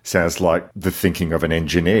 Skiz, sounds like the thinking of an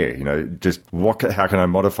engineer. Just how can I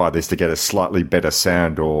modify this to get a slightly better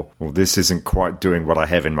sound, or well, this isn't quite doing what I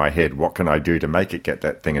have in my head. What can I do to make it get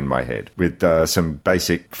that thing in my head? With some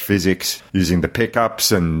basic physics, using the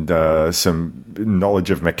pickups and some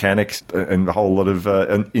knowledge of mechanics and a whole lot of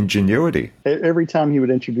ingenuity. Every time he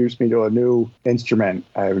would introduce me to a new instrument,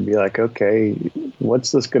 I would be like, okay,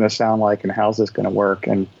 what's this going to sound like and how's this going to work?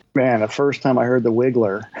 And man, the first time I heard the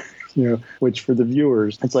Wiggler, which for the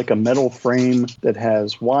viewers, it's like a metal frame that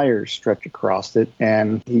has wires stretched across it,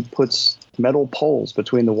 and he puts metal poles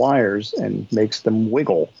between the wires and makes them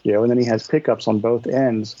wiggle, and then he has pickups on both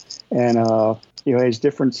ends, and he has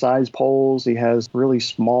different size poles. He has really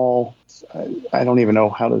small, I don't even know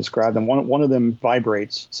how to describe them. One of them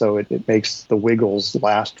vibrates, so it makes the wiggles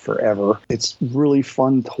last forever. It's really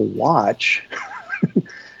fun to watch.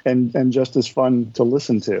 And just as fun to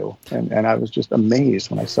listen to. And I was just amazed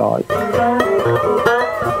when I saw it.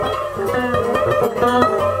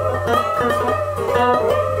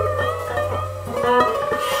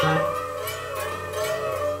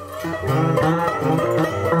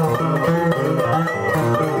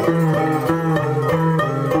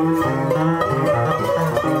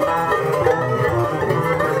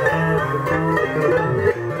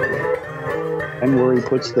 And where he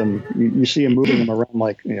puts them, you see him moving them around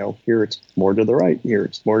like, here it's more to the right, here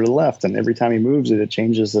it's more to the left. And every time he moves it, it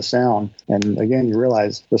changes the sound. And again, you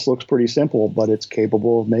realize this looks pretty simple, but it's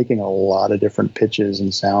capable of making a lot of different pitches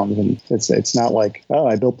and sounds. And it's not like, oh,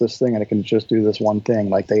 I built this thing and I can just do this one thing.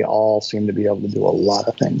 Like, they all seem to be able to do a lot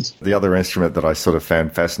of things. The other instrument that I sort of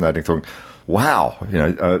found fascinating, thought, wow,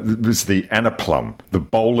 was the anaplum, the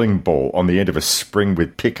bowling ball on the end of a spring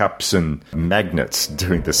with pickups and magnets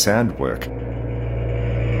doing the sound work.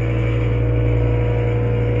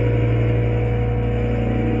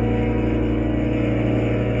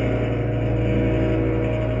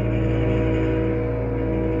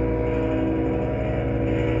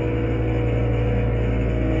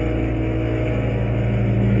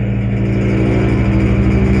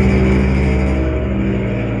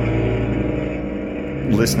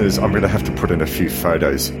 Listeners, I'm going to have to put in a few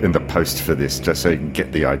photos in the post for this, just so you can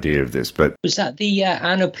get the idea of this. But was that the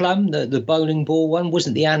anaplum, the bowling ball one?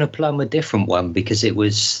 Wasn't the anaplum a different one? Because it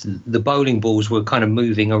was, the bowling balls were kind of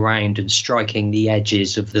moving around and striking the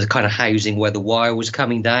edges of the kind of housing where the wire was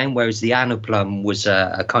coming down, whereas the anaplum was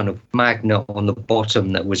a kind of magnet on the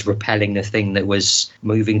bottom that was repelling the thing that was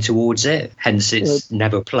moving towards it. Hence, it's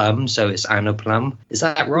never plum, so it's anaplum. Is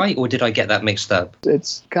that right, or did I get that mixed up?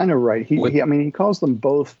 It's kind of right. He calls them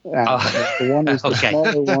both of anaplums. The one is the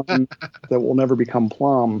smaller one that will never become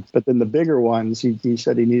plum. But then the bigger ones, he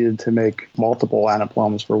said he needed to make multiple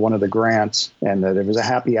anaplums for one of the grants, and that it was a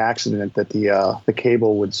happy accident that the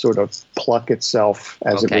cable would sort of pluck itself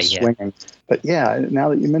as it was swinging. But yeah, now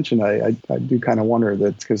that you mention it, I do kind of wonder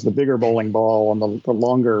that because the bigger bowling ball and the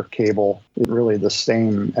longer cable is really the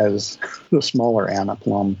same as the smaller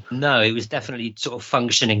anaplum. No, it was definitely sort of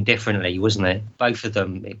functioning differently, wasn't it? Both of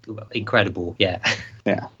them, incredible, yeah.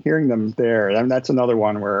 Yeah, hearing them there, and that's another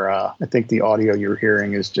one where I think the audio you're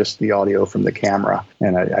hearing is just the audio from the camera,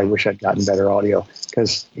 and I wish I'd gotten better audio,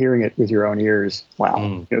 because hearing it with your own ears, wow.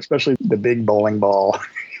 You know, especially the big bowling ball,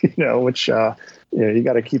 which... you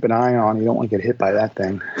got to keep an eye on. You don't want to get hit by that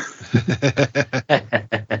thing.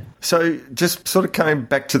 So just sort of coming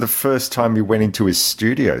back to the first time you went into his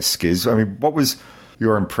studio, Skiz, I mean, what was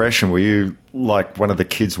your impression? Were you like one of the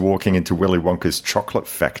kids walking into Willy Wonka's chocolate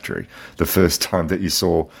factory the first time that you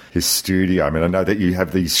saw his studio? I mean, I know that you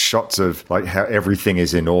have these shots of like how everything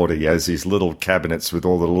is in order. He has these little cabinets with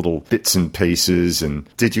all the little bits and pieces. And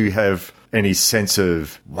did you have any sense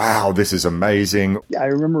of, wow, this is amazing? I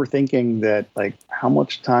remember thinking that, like, how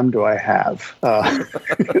much time do I have?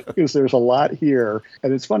 Because there's a lot here.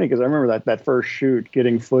 And it's funny because I remember that first shoot,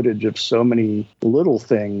 getting footage of so many little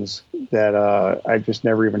things that I just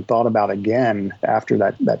never even thought about again after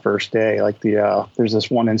that first day. Like there's this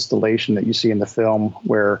one installation that you see in the film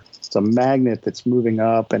where it's a magnet that's moving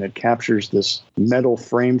up and it captures this metal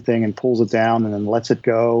frame thing and pulls it down and then lets it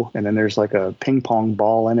go. And then there's like a ping pong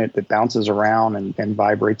ball in it that bounces around and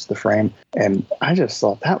vibrates the frame. And I just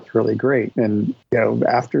thought that was really great. And,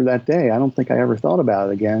 after that day, I don't think I ever thought about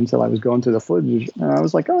it again until I was going through the footage. And I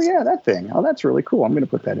was like, oh, yeah, that thing. Oh, that's really cool. I'm going to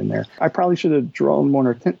put that in there. I probably should have drawn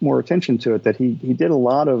more attention to it, that he did a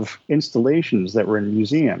lot of installations that were in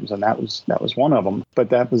museums, and that was one of them. But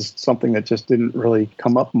that was something that just didn't really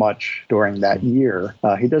come up much during that year.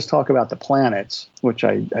 He does talk about the planets, which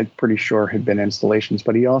I'm pretty sure had been installations,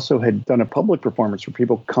 but he also had done a public performance where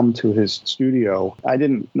people come to his studio. I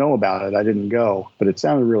didn't know about it. I didn't go, but it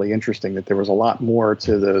sounded really interesting that there was a lot more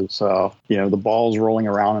to those, the balls rolling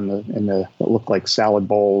around in the that looked like salad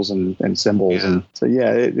bowls and symbols. Yeah. And so,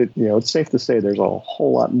 yeah, it's safe to say there's a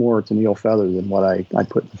whole lot more to Neil Feather than what I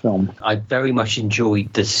put in the film. I very much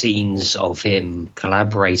enjoyed the scenes of him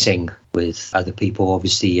collaborating with other people,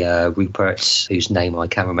 obviously Rupert, whose name I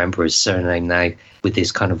can't remember his surname now, with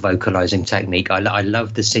this kind of vocalizing technique. I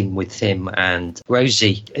love the scene with him and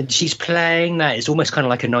Rosie, and she's playing that. It's almost kind of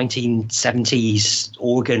like a 1970s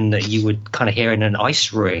organ that you would kind of hear in an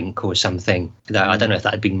ice rink or something. I don't know if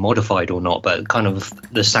that had been modified or not, but kind of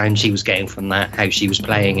the sound she was getting from that, how she was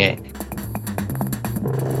playing it.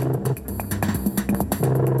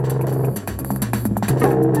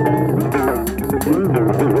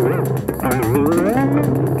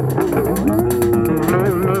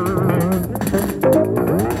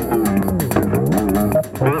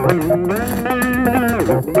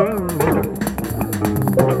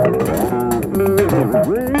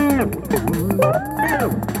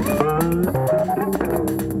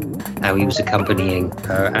 How he was accompanying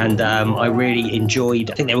her, and I really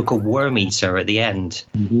enjoyed, I think they were called Worm Eater at the end,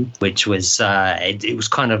 which was it was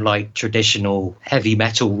kind of like traditional heavy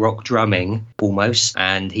metal rock drumming almost,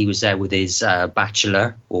 and he was there with his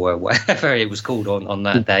bachelor or whatever it was called on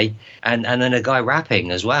that day, and then a guy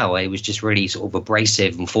rapping as well. It was just really sort of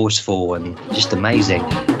abrasive and forceful and just amazing.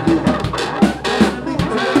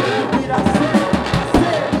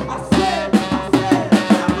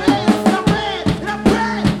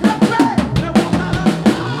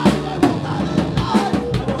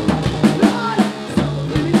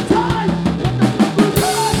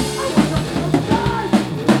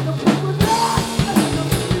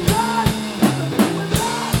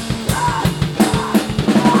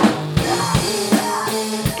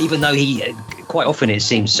 Even though he, quite often it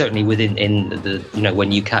seems, certainly in the,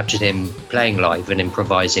 when you captured him playing live and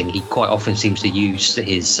improvising, he quite often seems to use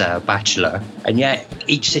his bachelor, and yet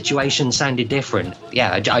each situation sounded different.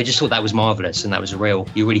 Yeah, I just thought that was marvelous, and that was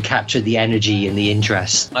you really captured the energy and the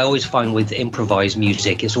interest. I always find with improvised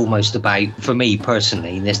music, it's almost about, for me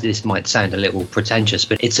personally, and this might sound a little pretentious,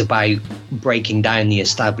 but it's about breaking down the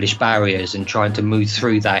established barriers and trying to move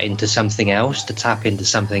through that into something else, to tap into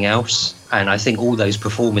something else. And I think all those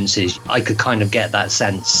performances, I could kind of get that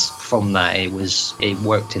sense from that. It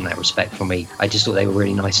worked in that respect for me. I just thought they were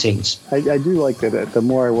really nice scenes. I do like that. The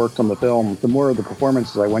more I worked on the film, the more of the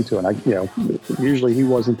performances I went to, and usually he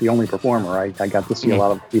wasn't the only performer. I got to see a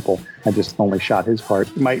lot of people. I just only shot his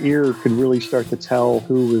part. My ear could really start to tell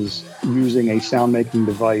who was using a sound making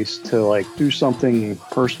device to like do something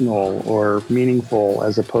personal or meaningful,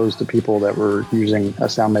 as opposed to people that were using a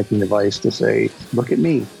sound making device to say, "Look at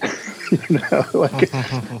me."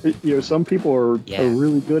 Some people are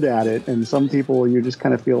really good at it, and some people you just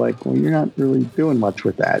kind of feel like, well, you're not really doing much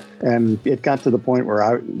with that. And it got to the point where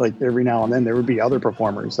I, like, every now and then there would be other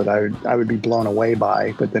performers that I would be blown away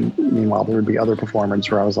by, but then meanwhile there would be other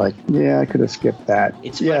performers where I was like, yeah, I could have skipped that.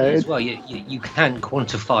 It's funny as well. You can't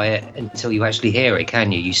quantify it until you actually hear it,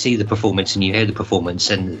 can you? You see the performance and you hear the performance,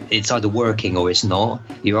 and it's either working or it's not.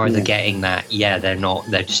 You're either getting that, they're not,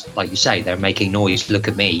 they're just, like you say, they're making noise, look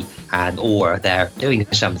at me, or they're doing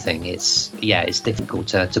something. It's difficult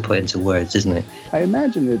to put into words, isn't it? I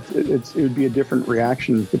imagine it would be a different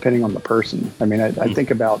reaction depending on the person. I mean, I think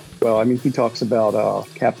about, he talks about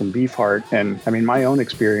Captain Beefheart, and I mean, my own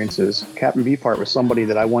experiences, Captain Beefheart was somebody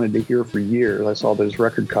that I wanted to hear for years. I saw those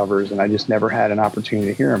record covers and I just never had an opportunity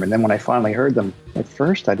to hear them. And then when I finally heard them, at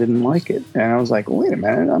first I didn't like it. And I was like, wait a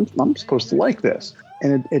minute, I'm supposed to like this.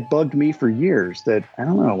 And it bugged me for years that, I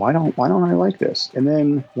don't know, why don't I like this? And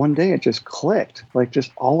then one day it just clicked. Like,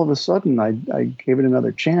 just all of a sudden I gave it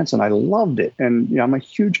another chance and I loved it. And I'm a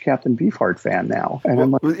huge Captain Beefheart fan now. And I'm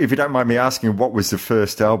like, if you don't mind me asking, what was the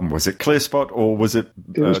first album? Was it Clear Spot or was it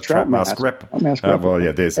Trout Mask Rep? There's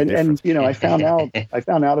a difference. And I found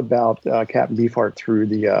out about Captain Beefheart through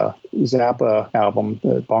the Zappa album,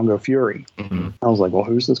 Bongo Fury. Mm-hmm. I was like, well,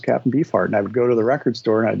 who's this Captain Beefheart? And I would go to the record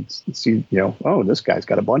store and I'd see, oh, this guy's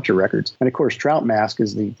got a bunch of records. And of course, Trout Mask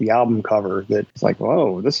is the album cover that's like,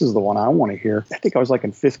 whoa, this is the one I want to hear. I think I was like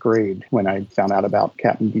in 5th grade when I found out about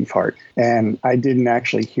Captain Beefheart. And I didn't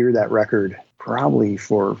actually hear that record probably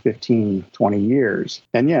for 15, 20 years.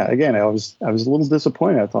 And yeah, again, I was a little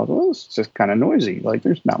disappointed. I thought, well, it's just kind of noisy. Like,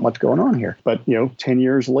 there's not much going on here. But, 10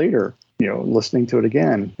 years later, listening to it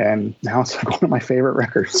again, and now it's like one of my favorite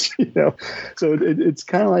records, So it's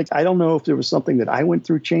kind of like, I don't know if there was something that I went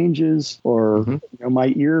through changes, or,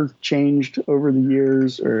 my ear changed over the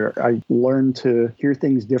years, or I learned to hear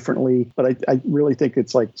things differently. But I really think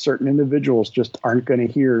it's like certain individuals just aren't going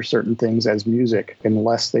to hear certain things as music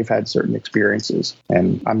unless they've had certain experiences.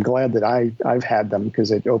 And I'm glad that I've had them,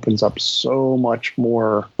 because it opens up so much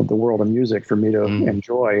more of the world of music for me to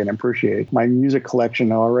enjoy and appreciate. My music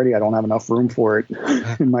collection already, I don't have enough room for it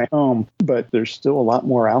in my home, but there's still a lot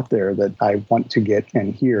more out there that I want to get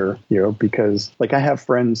and hear, because like I have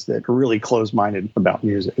friends that are really closed-minded about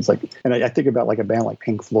music. It's like, and I think about like a band like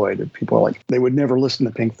Pink Floyd, and people are like, they would never listen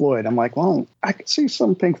to Pink Floyd. I'm like, well, I could see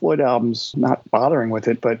some Pink Floyd albums not bothering with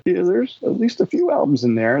it, but there's at least a few albums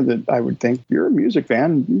in there that I would think, you're a music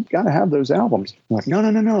fan, you've got to have those albums. I'm like,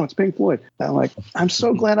 no, it's Pink Floyd. I'm like, I'm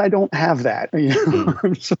so glad I don't have that.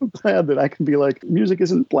 I'm so glad that I can be like, music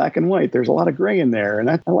isn't black and white. There's a lot of gray in there, and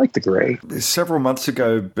I like the gray. Several months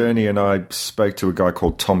ago, Bernie and I spoke to a guy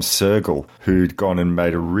called Tom Sergel, who'd gone and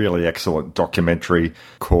made a really excellent documentary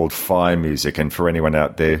called Fire Music. And for anyone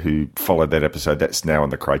out there who followed that episode, that's now on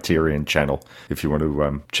the Criterion channel, if you want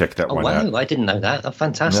to check that one out. Oh, wow, I didn't know that. Oh,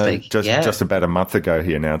 fantastic. No, just about a month ago,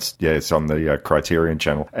 he announced, it's on the Criterion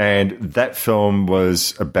channel. And that film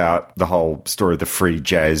was about the whole story of the free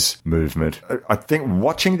jazz movement. I think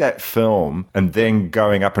watching that film and then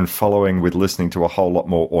going up and following with listening to a whole lot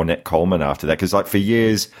more Ornette Coleman after that, because like for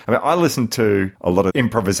years, I listened to a lot of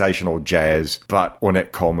improvisational jazz, but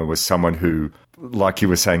Ornette Coleman was someone who, like you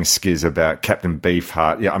were saying, Skiz, about Captain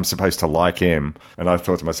Beefheart, I'm supposed to like him. And I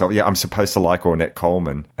thought to myself, I'm supposed to like Ornette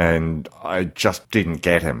Coleman. And I just didn't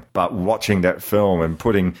get him. But watching that film and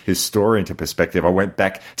putting his story into perspective, I went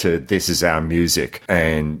back to This Is Our Music.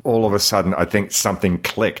 And all of a sudden, I think something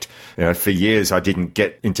clicked. For years, I didn't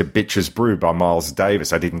get into Bitches Brew by Miles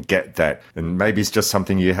Davis. I didn't get that. And maybe it's just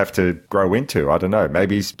something you have to grow into. I don't know.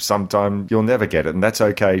 Maybe sometime you'll never get it. And that's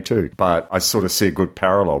okay too. But I sort of see a good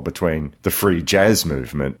parallel between the free jazz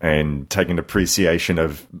movement and taking appreciation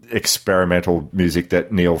of experimental music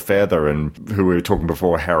that Neil Feather and who we were talking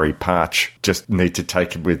before, Harry Parch, just need to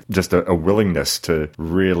take it with just a willingness to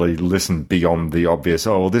really listen beyond the obvious.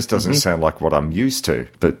 Oh, well, this doesn't sound like what I'm used to.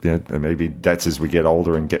 But maybe that's as we get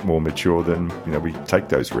older and get more mature, then we take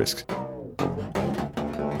those risks.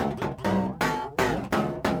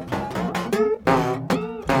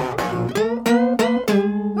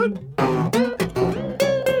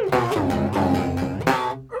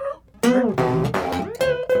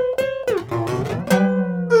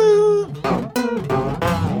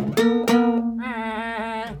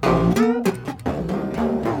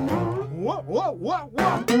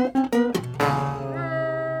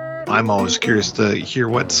 I'm always curious to hear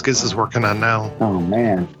what Skiz is working on now. Oh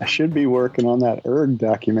man, I should be working on that Erg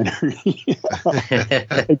documentary.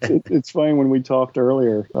 It's funny, when we talked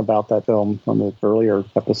earlier about that film on the earlier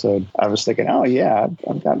episode, I was thinking, oh yeah,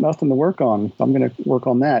 I've got nothing to work on. I'm going to work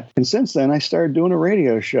on that. And since then, I started doing a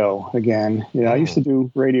radio show again. I used to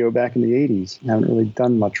do radio back in the 80s. I haven't really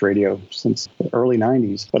done much radio since the early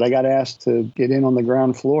 90s, but I got asked to get in on the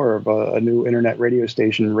ground floor of a new internet radio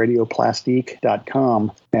station,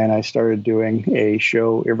 radioplastique.com. And I started doing a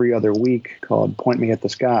show every other week called Point Me at the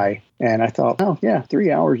Sky. And I thought, oh, yeah,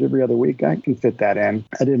 3 hours every other week, I can fit that in.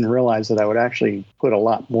 I didn't realize that I would actually put a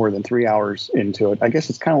lot more than 3 hours into it. I guess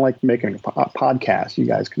it's kind of like making a podcast. You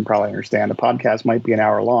guys can probably understand. A podcast might be an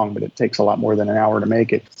hour long, but it takes a lot more than an hour to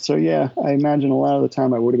make it. So, yeah, I imagine a lot of the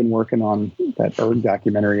time I would have been working on that Erg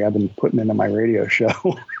documentary I've been putting into my radio show.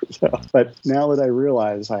 But now that I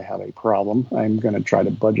realize I have a problem, I'm going to try to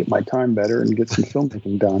budget my time better and get some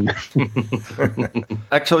filmmaking done.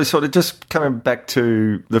 Actually, sort of just coming back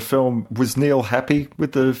to the film, was Neil happy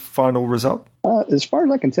with the final result? As far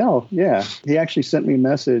as I can tell, yeah. He actually sent me a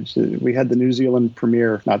message. We had the New Zealand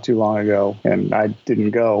premiere not too long ago, and I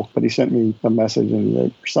didn't go. But he sent me a message, and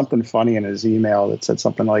there's something funny in his email that said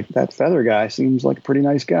something like, that Feather guy seems like a pretty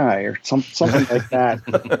nice guy, or something like that.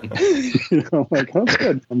 I'm like, oh,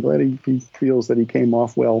 good. I'm glad he feels that he came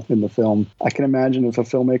off well in the film. I can imagine if a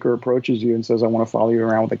filmmaker approaches you and says, I want to follow you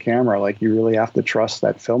around with a camera, like, you really have to trust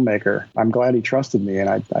that filmmaker. I'm glad he trusted me,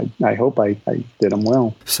 and I hope I did him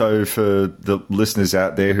well. So for the listeners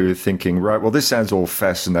out there who are thinking, right, well, this sounds all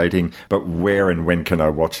fascinating, but where and when can I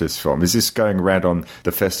watch this film? Is this going around on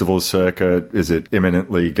the festival circuit? Is it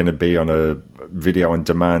imminently going to be on a video on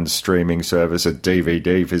demand streaming service, a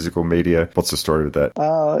DVD, physical media? What's the story with that?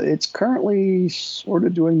 It's currently sort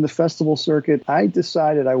of doing the festival circuit. I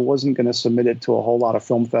decided I wasn't going to submit it to a whole lot of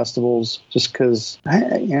film festivals just because, I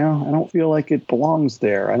don't feel like it belongs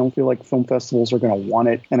there. I don't feel like film festivals are going to want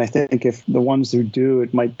it. And I think if the ones who do,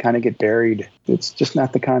 it might kind of get buried. It's just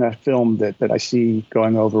not the kind of film that I see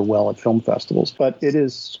going over well at film festivals. But it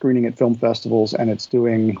is screening at film festivals, and it's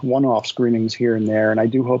doing one-off screenings here and there. And I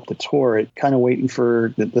do hope to tour it, kind of waiting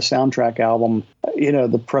for the soundtrack album.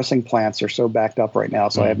 The pressing plants are so backed up right now,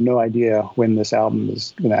 so I have no idea when this album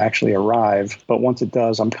is going to actually arrive. But once it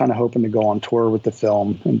does, I'm kind of hoping to go on tour with the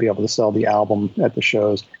film and be able to sell the album at the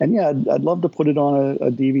shows. And yeah, I'd love to put it on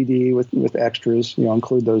a DVD with extras,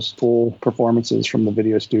 include those full performances from the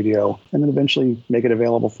video studio, and then eventually make it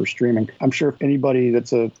available for streaming. I'm sure if anybody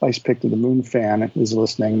that's a Ice Pick to the Moon fan is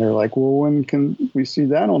listening, they're like, well, when can we see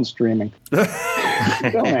that on streaming?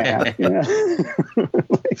 Don't ask.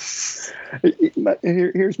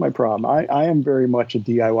 Here's my problem. I am very much a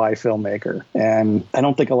DIY filmmaker, and I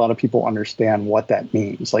don't think a lot of people understand what that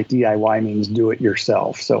means. Like, DIY means do it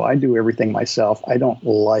yourself. So I do everything myself. I don't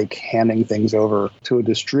like handing things over to a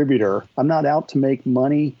distributor. I'm not out to make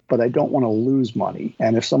money, but I don't want to lose money.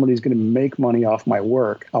 And if somebody's going to make money off my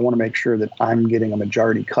work, I want to make sure that I'm getting a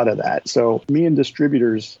majority cut of that. So me and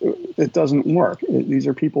distributors, it doesn't work. These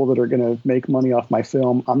are people that are going to make money off my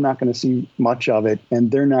film. I'm not going to see much of it,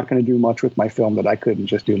 and they're not going to do much with my film that I couldn't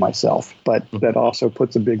just do myself. But that also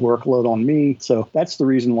puts a big workload on me. So that's the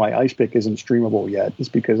reason why Ice Pick isn't streamable yet, is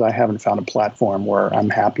because I haven't found a platform where I'm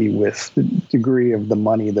happy with the degree of the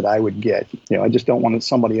money that I would get. I just don't want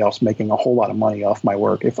somebody else making a whole lot of money off my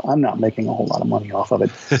work if I'm not making a whole lot of money off of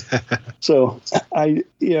it. So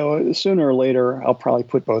sooner or later, I'll probably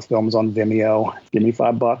put both films on Vimeo. Give me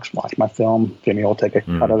 $5, watch my film. Vimeo will take a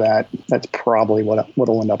cut of that. That's probably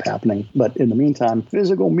what'll end up happening. But in the meantime,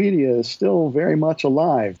 physical media is still very much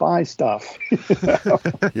alive. Buy stuff.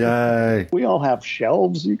 Yay. We all have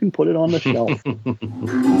shelves. You can put it on the shelf.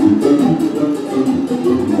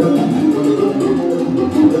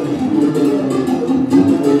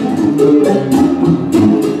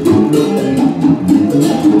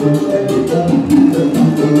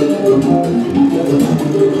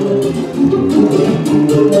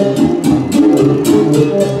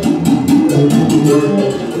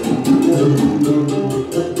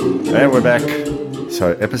 And we're back.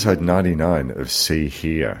 So episode 99 of See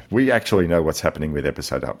Here. We actually know what's happening with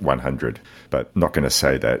episode 100, but not going to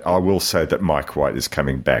say that. I will say that Mike White is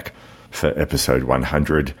coming back for episode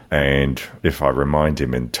 100, and if I remind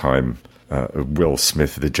him in time, Will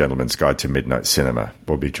Smith, The Gentleman's Guide to Midnight Cinema,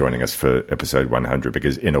 will be joining us for episode 100,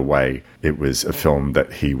 because in a way it was a film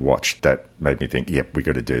that he watched that made me think, yep, we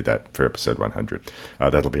got to do that for episode 100.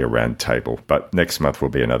 That'll be a round table. But next month will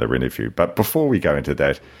be another interview. But before we go into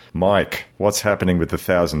that, Mike, what's happening with the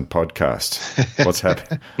 1000 podcast? What's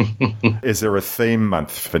happening? Is there a theme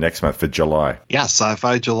month for next month, for July? Yeah,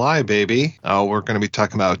 Sci-Fi July, baby. We're going to be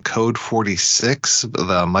talking about Code 46,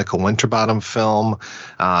 the Michael Winterbottom film,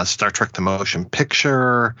 Star Trek The Motion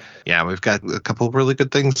Picture. Yeah, we've got a couple of really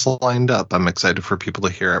good things lined up. I'm excited for people to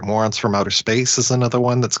hear it. Morons from Outer Space is another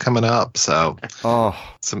one that's coming up. So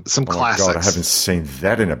some classics. God, I haven't seen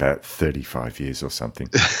that in about 35 years or something.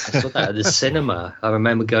 I saw that at the cinema. I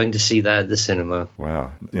remember going to see that at the cinema.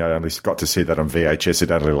 Wow. Yeah, I only got to see that on VHS.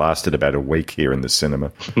 It only lasted about a week here in the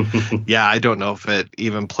cinema. Yeah, I don't know if it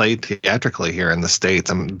even played theatrically here in the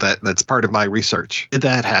States. That's part of my research. Did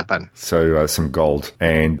that happen? So some gold.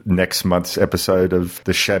 And next month's episode of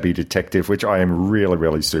The Shabby Detective, which I am really,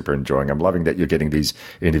 really super enjoying. I'm loving that you're getting these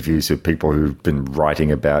interviews with people who've been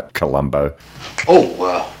writing about Columbo.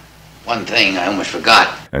 Oh, one thing I almost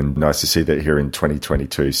forgot. And nice to see that here in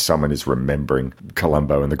 2022, someone is remembering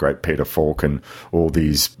Columbo and the great Peter Falk and all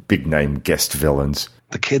these big-name guest villains.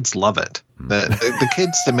 The kids love it. The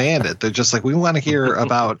kids demand it. They're just like, we want to hear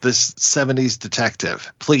about this 70s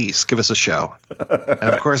detective. Please give us a show. And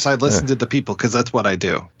of course, I listen to the people because that's what I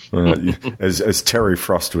do. As Terry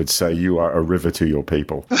Frost would say, you are a river to your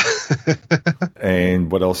people.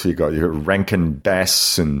 And what else you got? You got Rankin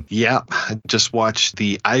Bass and... Yeah, I just watched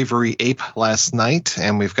The Ivory Ape last night,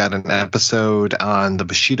 and we've got an episode on the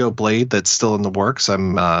Bushido Blade that's still in the works.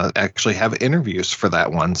 I'm actually have interviews for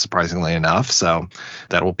that one, surprisingly enough. So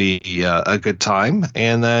that'll be a good time.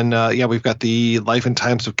 And then, we've got the Life and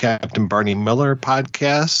Times of Captain Barney Miller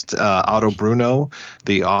podcast. Otto Bruno,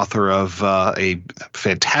 the author of a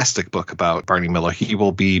fantastic book about Barney Miller, he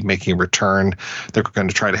will be making a return. They're going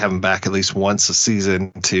to try to have him back at least once a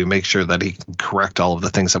season to make sure that he can correct all of the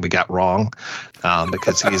things that we got wrong,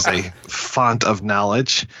 because he's a font of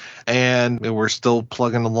knowledge. And we're still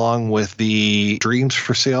plugging along with the Dreams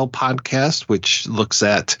for Sale podcast, which looks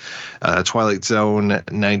at Twilight Zone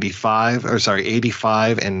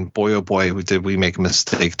 85, and boy, oh boy, did we make a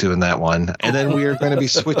mistake doing that one. And then we are going to be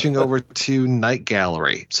switching over to Night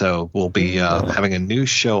Gallery. So we'll be having a new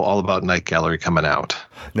show all about Night Gallery coming out.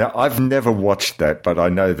 Now, I've never watched that, but I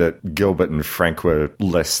know that Gilbert and Frank were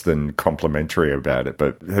less than complimentary about it.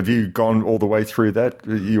 But have you gone all the way through that?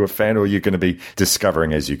 Are you a fan, or are you going to be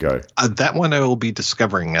discovering as you go? That one I will be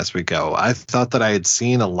discovering as we go. I thought that I had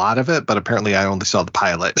seen a lot of it, but apparently I only saw the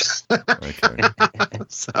pilot. Okay.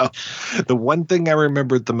 So the one thing I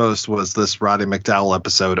remembered the most was this Roddy McDowall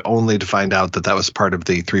episode, only to find out that was part of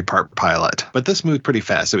the 3-part pilot. But this moved pretty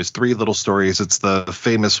fast. It was 3 little stories. It's the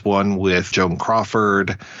famous one with Joan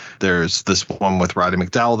Crawford. There's this one with Roddy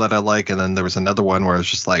McDowall that I like, and then there was another one where I was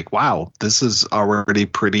just like, wow, this is already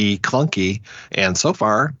pretty clunky. And so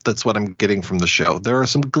far, that's what I'm getting from the show. There are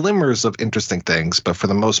some glimmers of interesting things, but for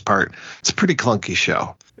the most part, it's a pretty clunky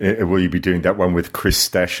show. Will you be doing that one with Chris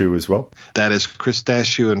Stashu as well? That is Chris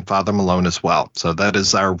Stashu and Father Malone as well. So that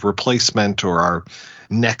is our replacement, or our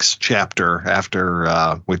next chapter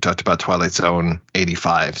after we've talked about Twilight Zone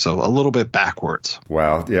 85. So a little bit backwards.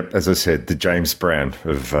 Wow. Yep. As I said, the James Brown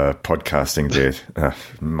of podcasting there.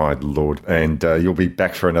 My Lord. And you'll be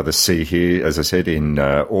back for another See Here, as I said, in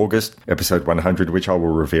August, episode 100, which I will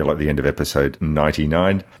reveal at the end of episode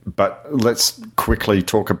 99. But let's quickly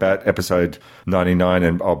talk about episode 99.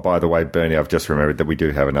 And oh, by the way, Bernie, I've just remembered that we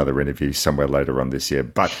do have another interview somewhere later on this year.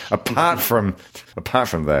 But apart from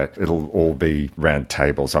that, it'll all be round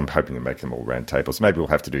tables. I'm hoping to make them all round tables. Maybe we'll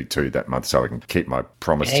have to do 2 that month so I can keep my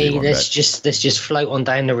promise to you on let's just float on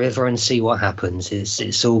down the river and see what happens.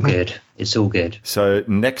 It's all good. It's all good. So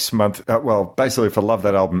next month, basically for Love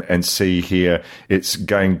That Album and See Here, it's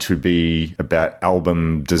going to be about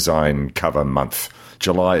album design cover month.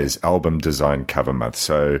 July is album design cover month.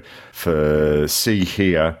 So for See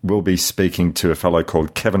Here, we'll be speaking to a fellow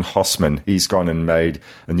called Kevin Hossman. He's gone and made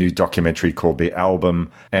a new documentary called The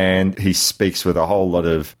Album, and he speaks with a whole lot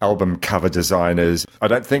of album cover designers. I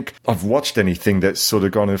don't think I've watched anything that's sort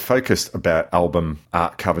of gone and focused about album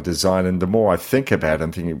art cover design, and the more I think about it,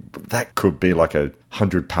 I'm thinking that could be like a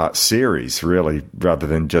 100-part series, really, rather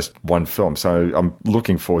than just one film. So I'm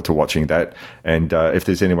looking forward to watching that. And if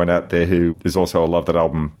there's anyone out there who is also a Love That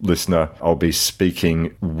Album listener, I'll be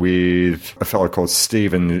speaking with a fellow called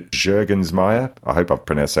Steven Jurgensmeyer. I hope I've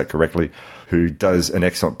pronounced that correctly, who does an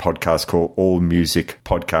excellent podcast called All Music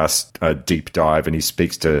Podcast Deep Dive, and he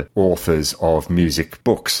speaks to authors of music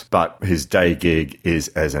books. But his day gig is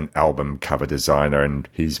as an album cover designer, and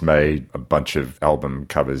he's made a bunch of album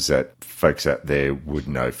covers that folks out there would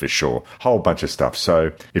know for sure. Whole bunch of stuff.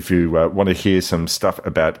 So if you want to hear some stuff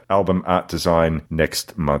about album art design,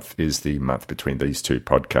 next month is the month between these two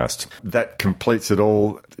podcasts. That completes it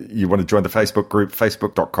all. You want to join the Facebook group,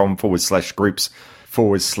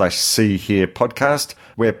 facebook.com/groups/See Here podcast.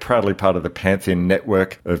 We're proudly part of the Pantheon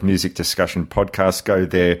network of music discussion podcasts. Go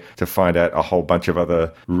there to find out a whole bunch of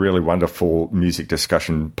other really wonderful music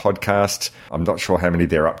discussion podcasts. I'm not sure how many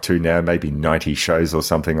they're up to now, maybe 90 shows or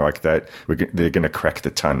something like that. They're going to crack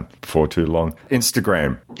the ton before too long.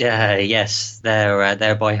 Instagram. Yes,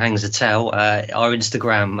 thereby hangs a tale. Our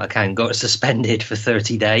Instagram account got suspended for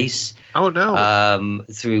 30 days. Oh, no.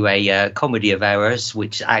 Through a comedy of errors,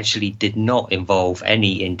 which actually did not involve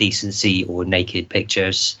any indecency or naked pictures.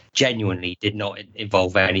 Genuinely did not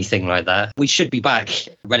involve anything like that. We should be back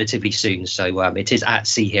relatively soon. So it is at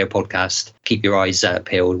See Here Podcast. Keep your eyes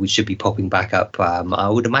peeled. We should be popping back up, I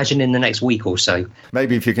would imagine, in the next week or so.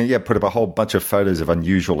 Maybe if you can, put up a whole bunch of photos of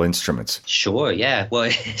unusual instruments. Sure, yeah.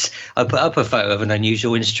 Well, I put up a photo of an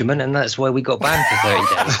unusual instrument, and that's why we got banned for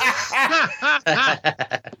 30 days.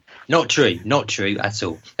 Not true at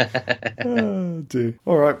all. Oh, dear.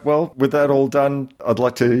 All right, well, with that all done, I'd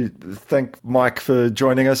like to thank Mike for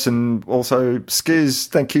joining us, and also Skiz,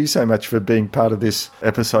 thank you so much for being part of this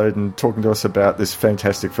episode and talking to us about this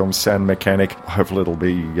fantastic film, Sound Mechanic. Hopefully it'll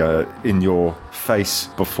be in your face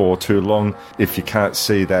before too long. If you can't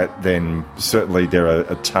see that, then certainly there are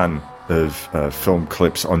a ton of film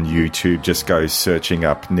clips on YouTube. Just go searching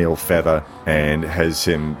up Neil Feather, and has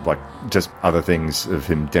him, just other things of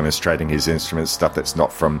him demonstrating his instruments, stuff that's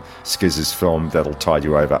not from Skiz's film. That'll tide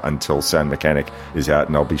you over until Sound Mechanic is out,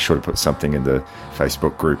 and I'll be sure to put something in the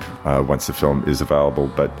Facebook group once the film is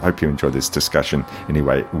available. But hope you enjoy this discussion.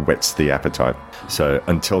 Anyway, it whets the appetite. So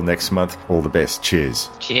until next month, all the best. Cheers.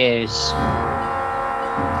 Cheers.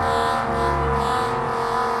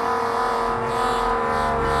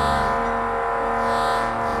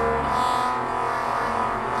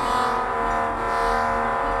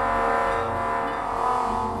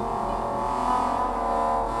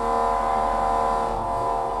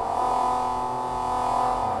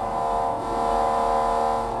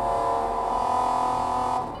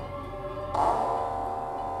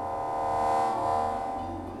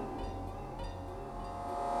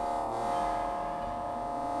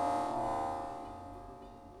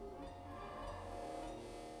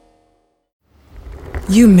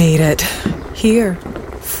 You made it. Here,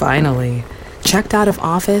 finally. Checked out of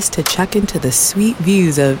office to check into the sweet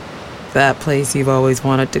views of that place you've always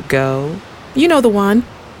wanted to go. You know the one.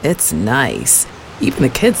 It's nice. Even the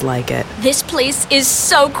kids like it. This place is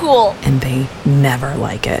so cool. And they never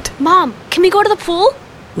like it. Mom, can we go to the pool?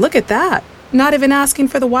 Look at that. Not even asking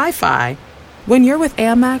for the Wi-Fi. When you're with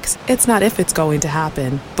Amex, it's not if it's going to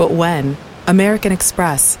happen, but when. American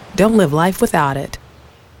Express. Don't live life without it.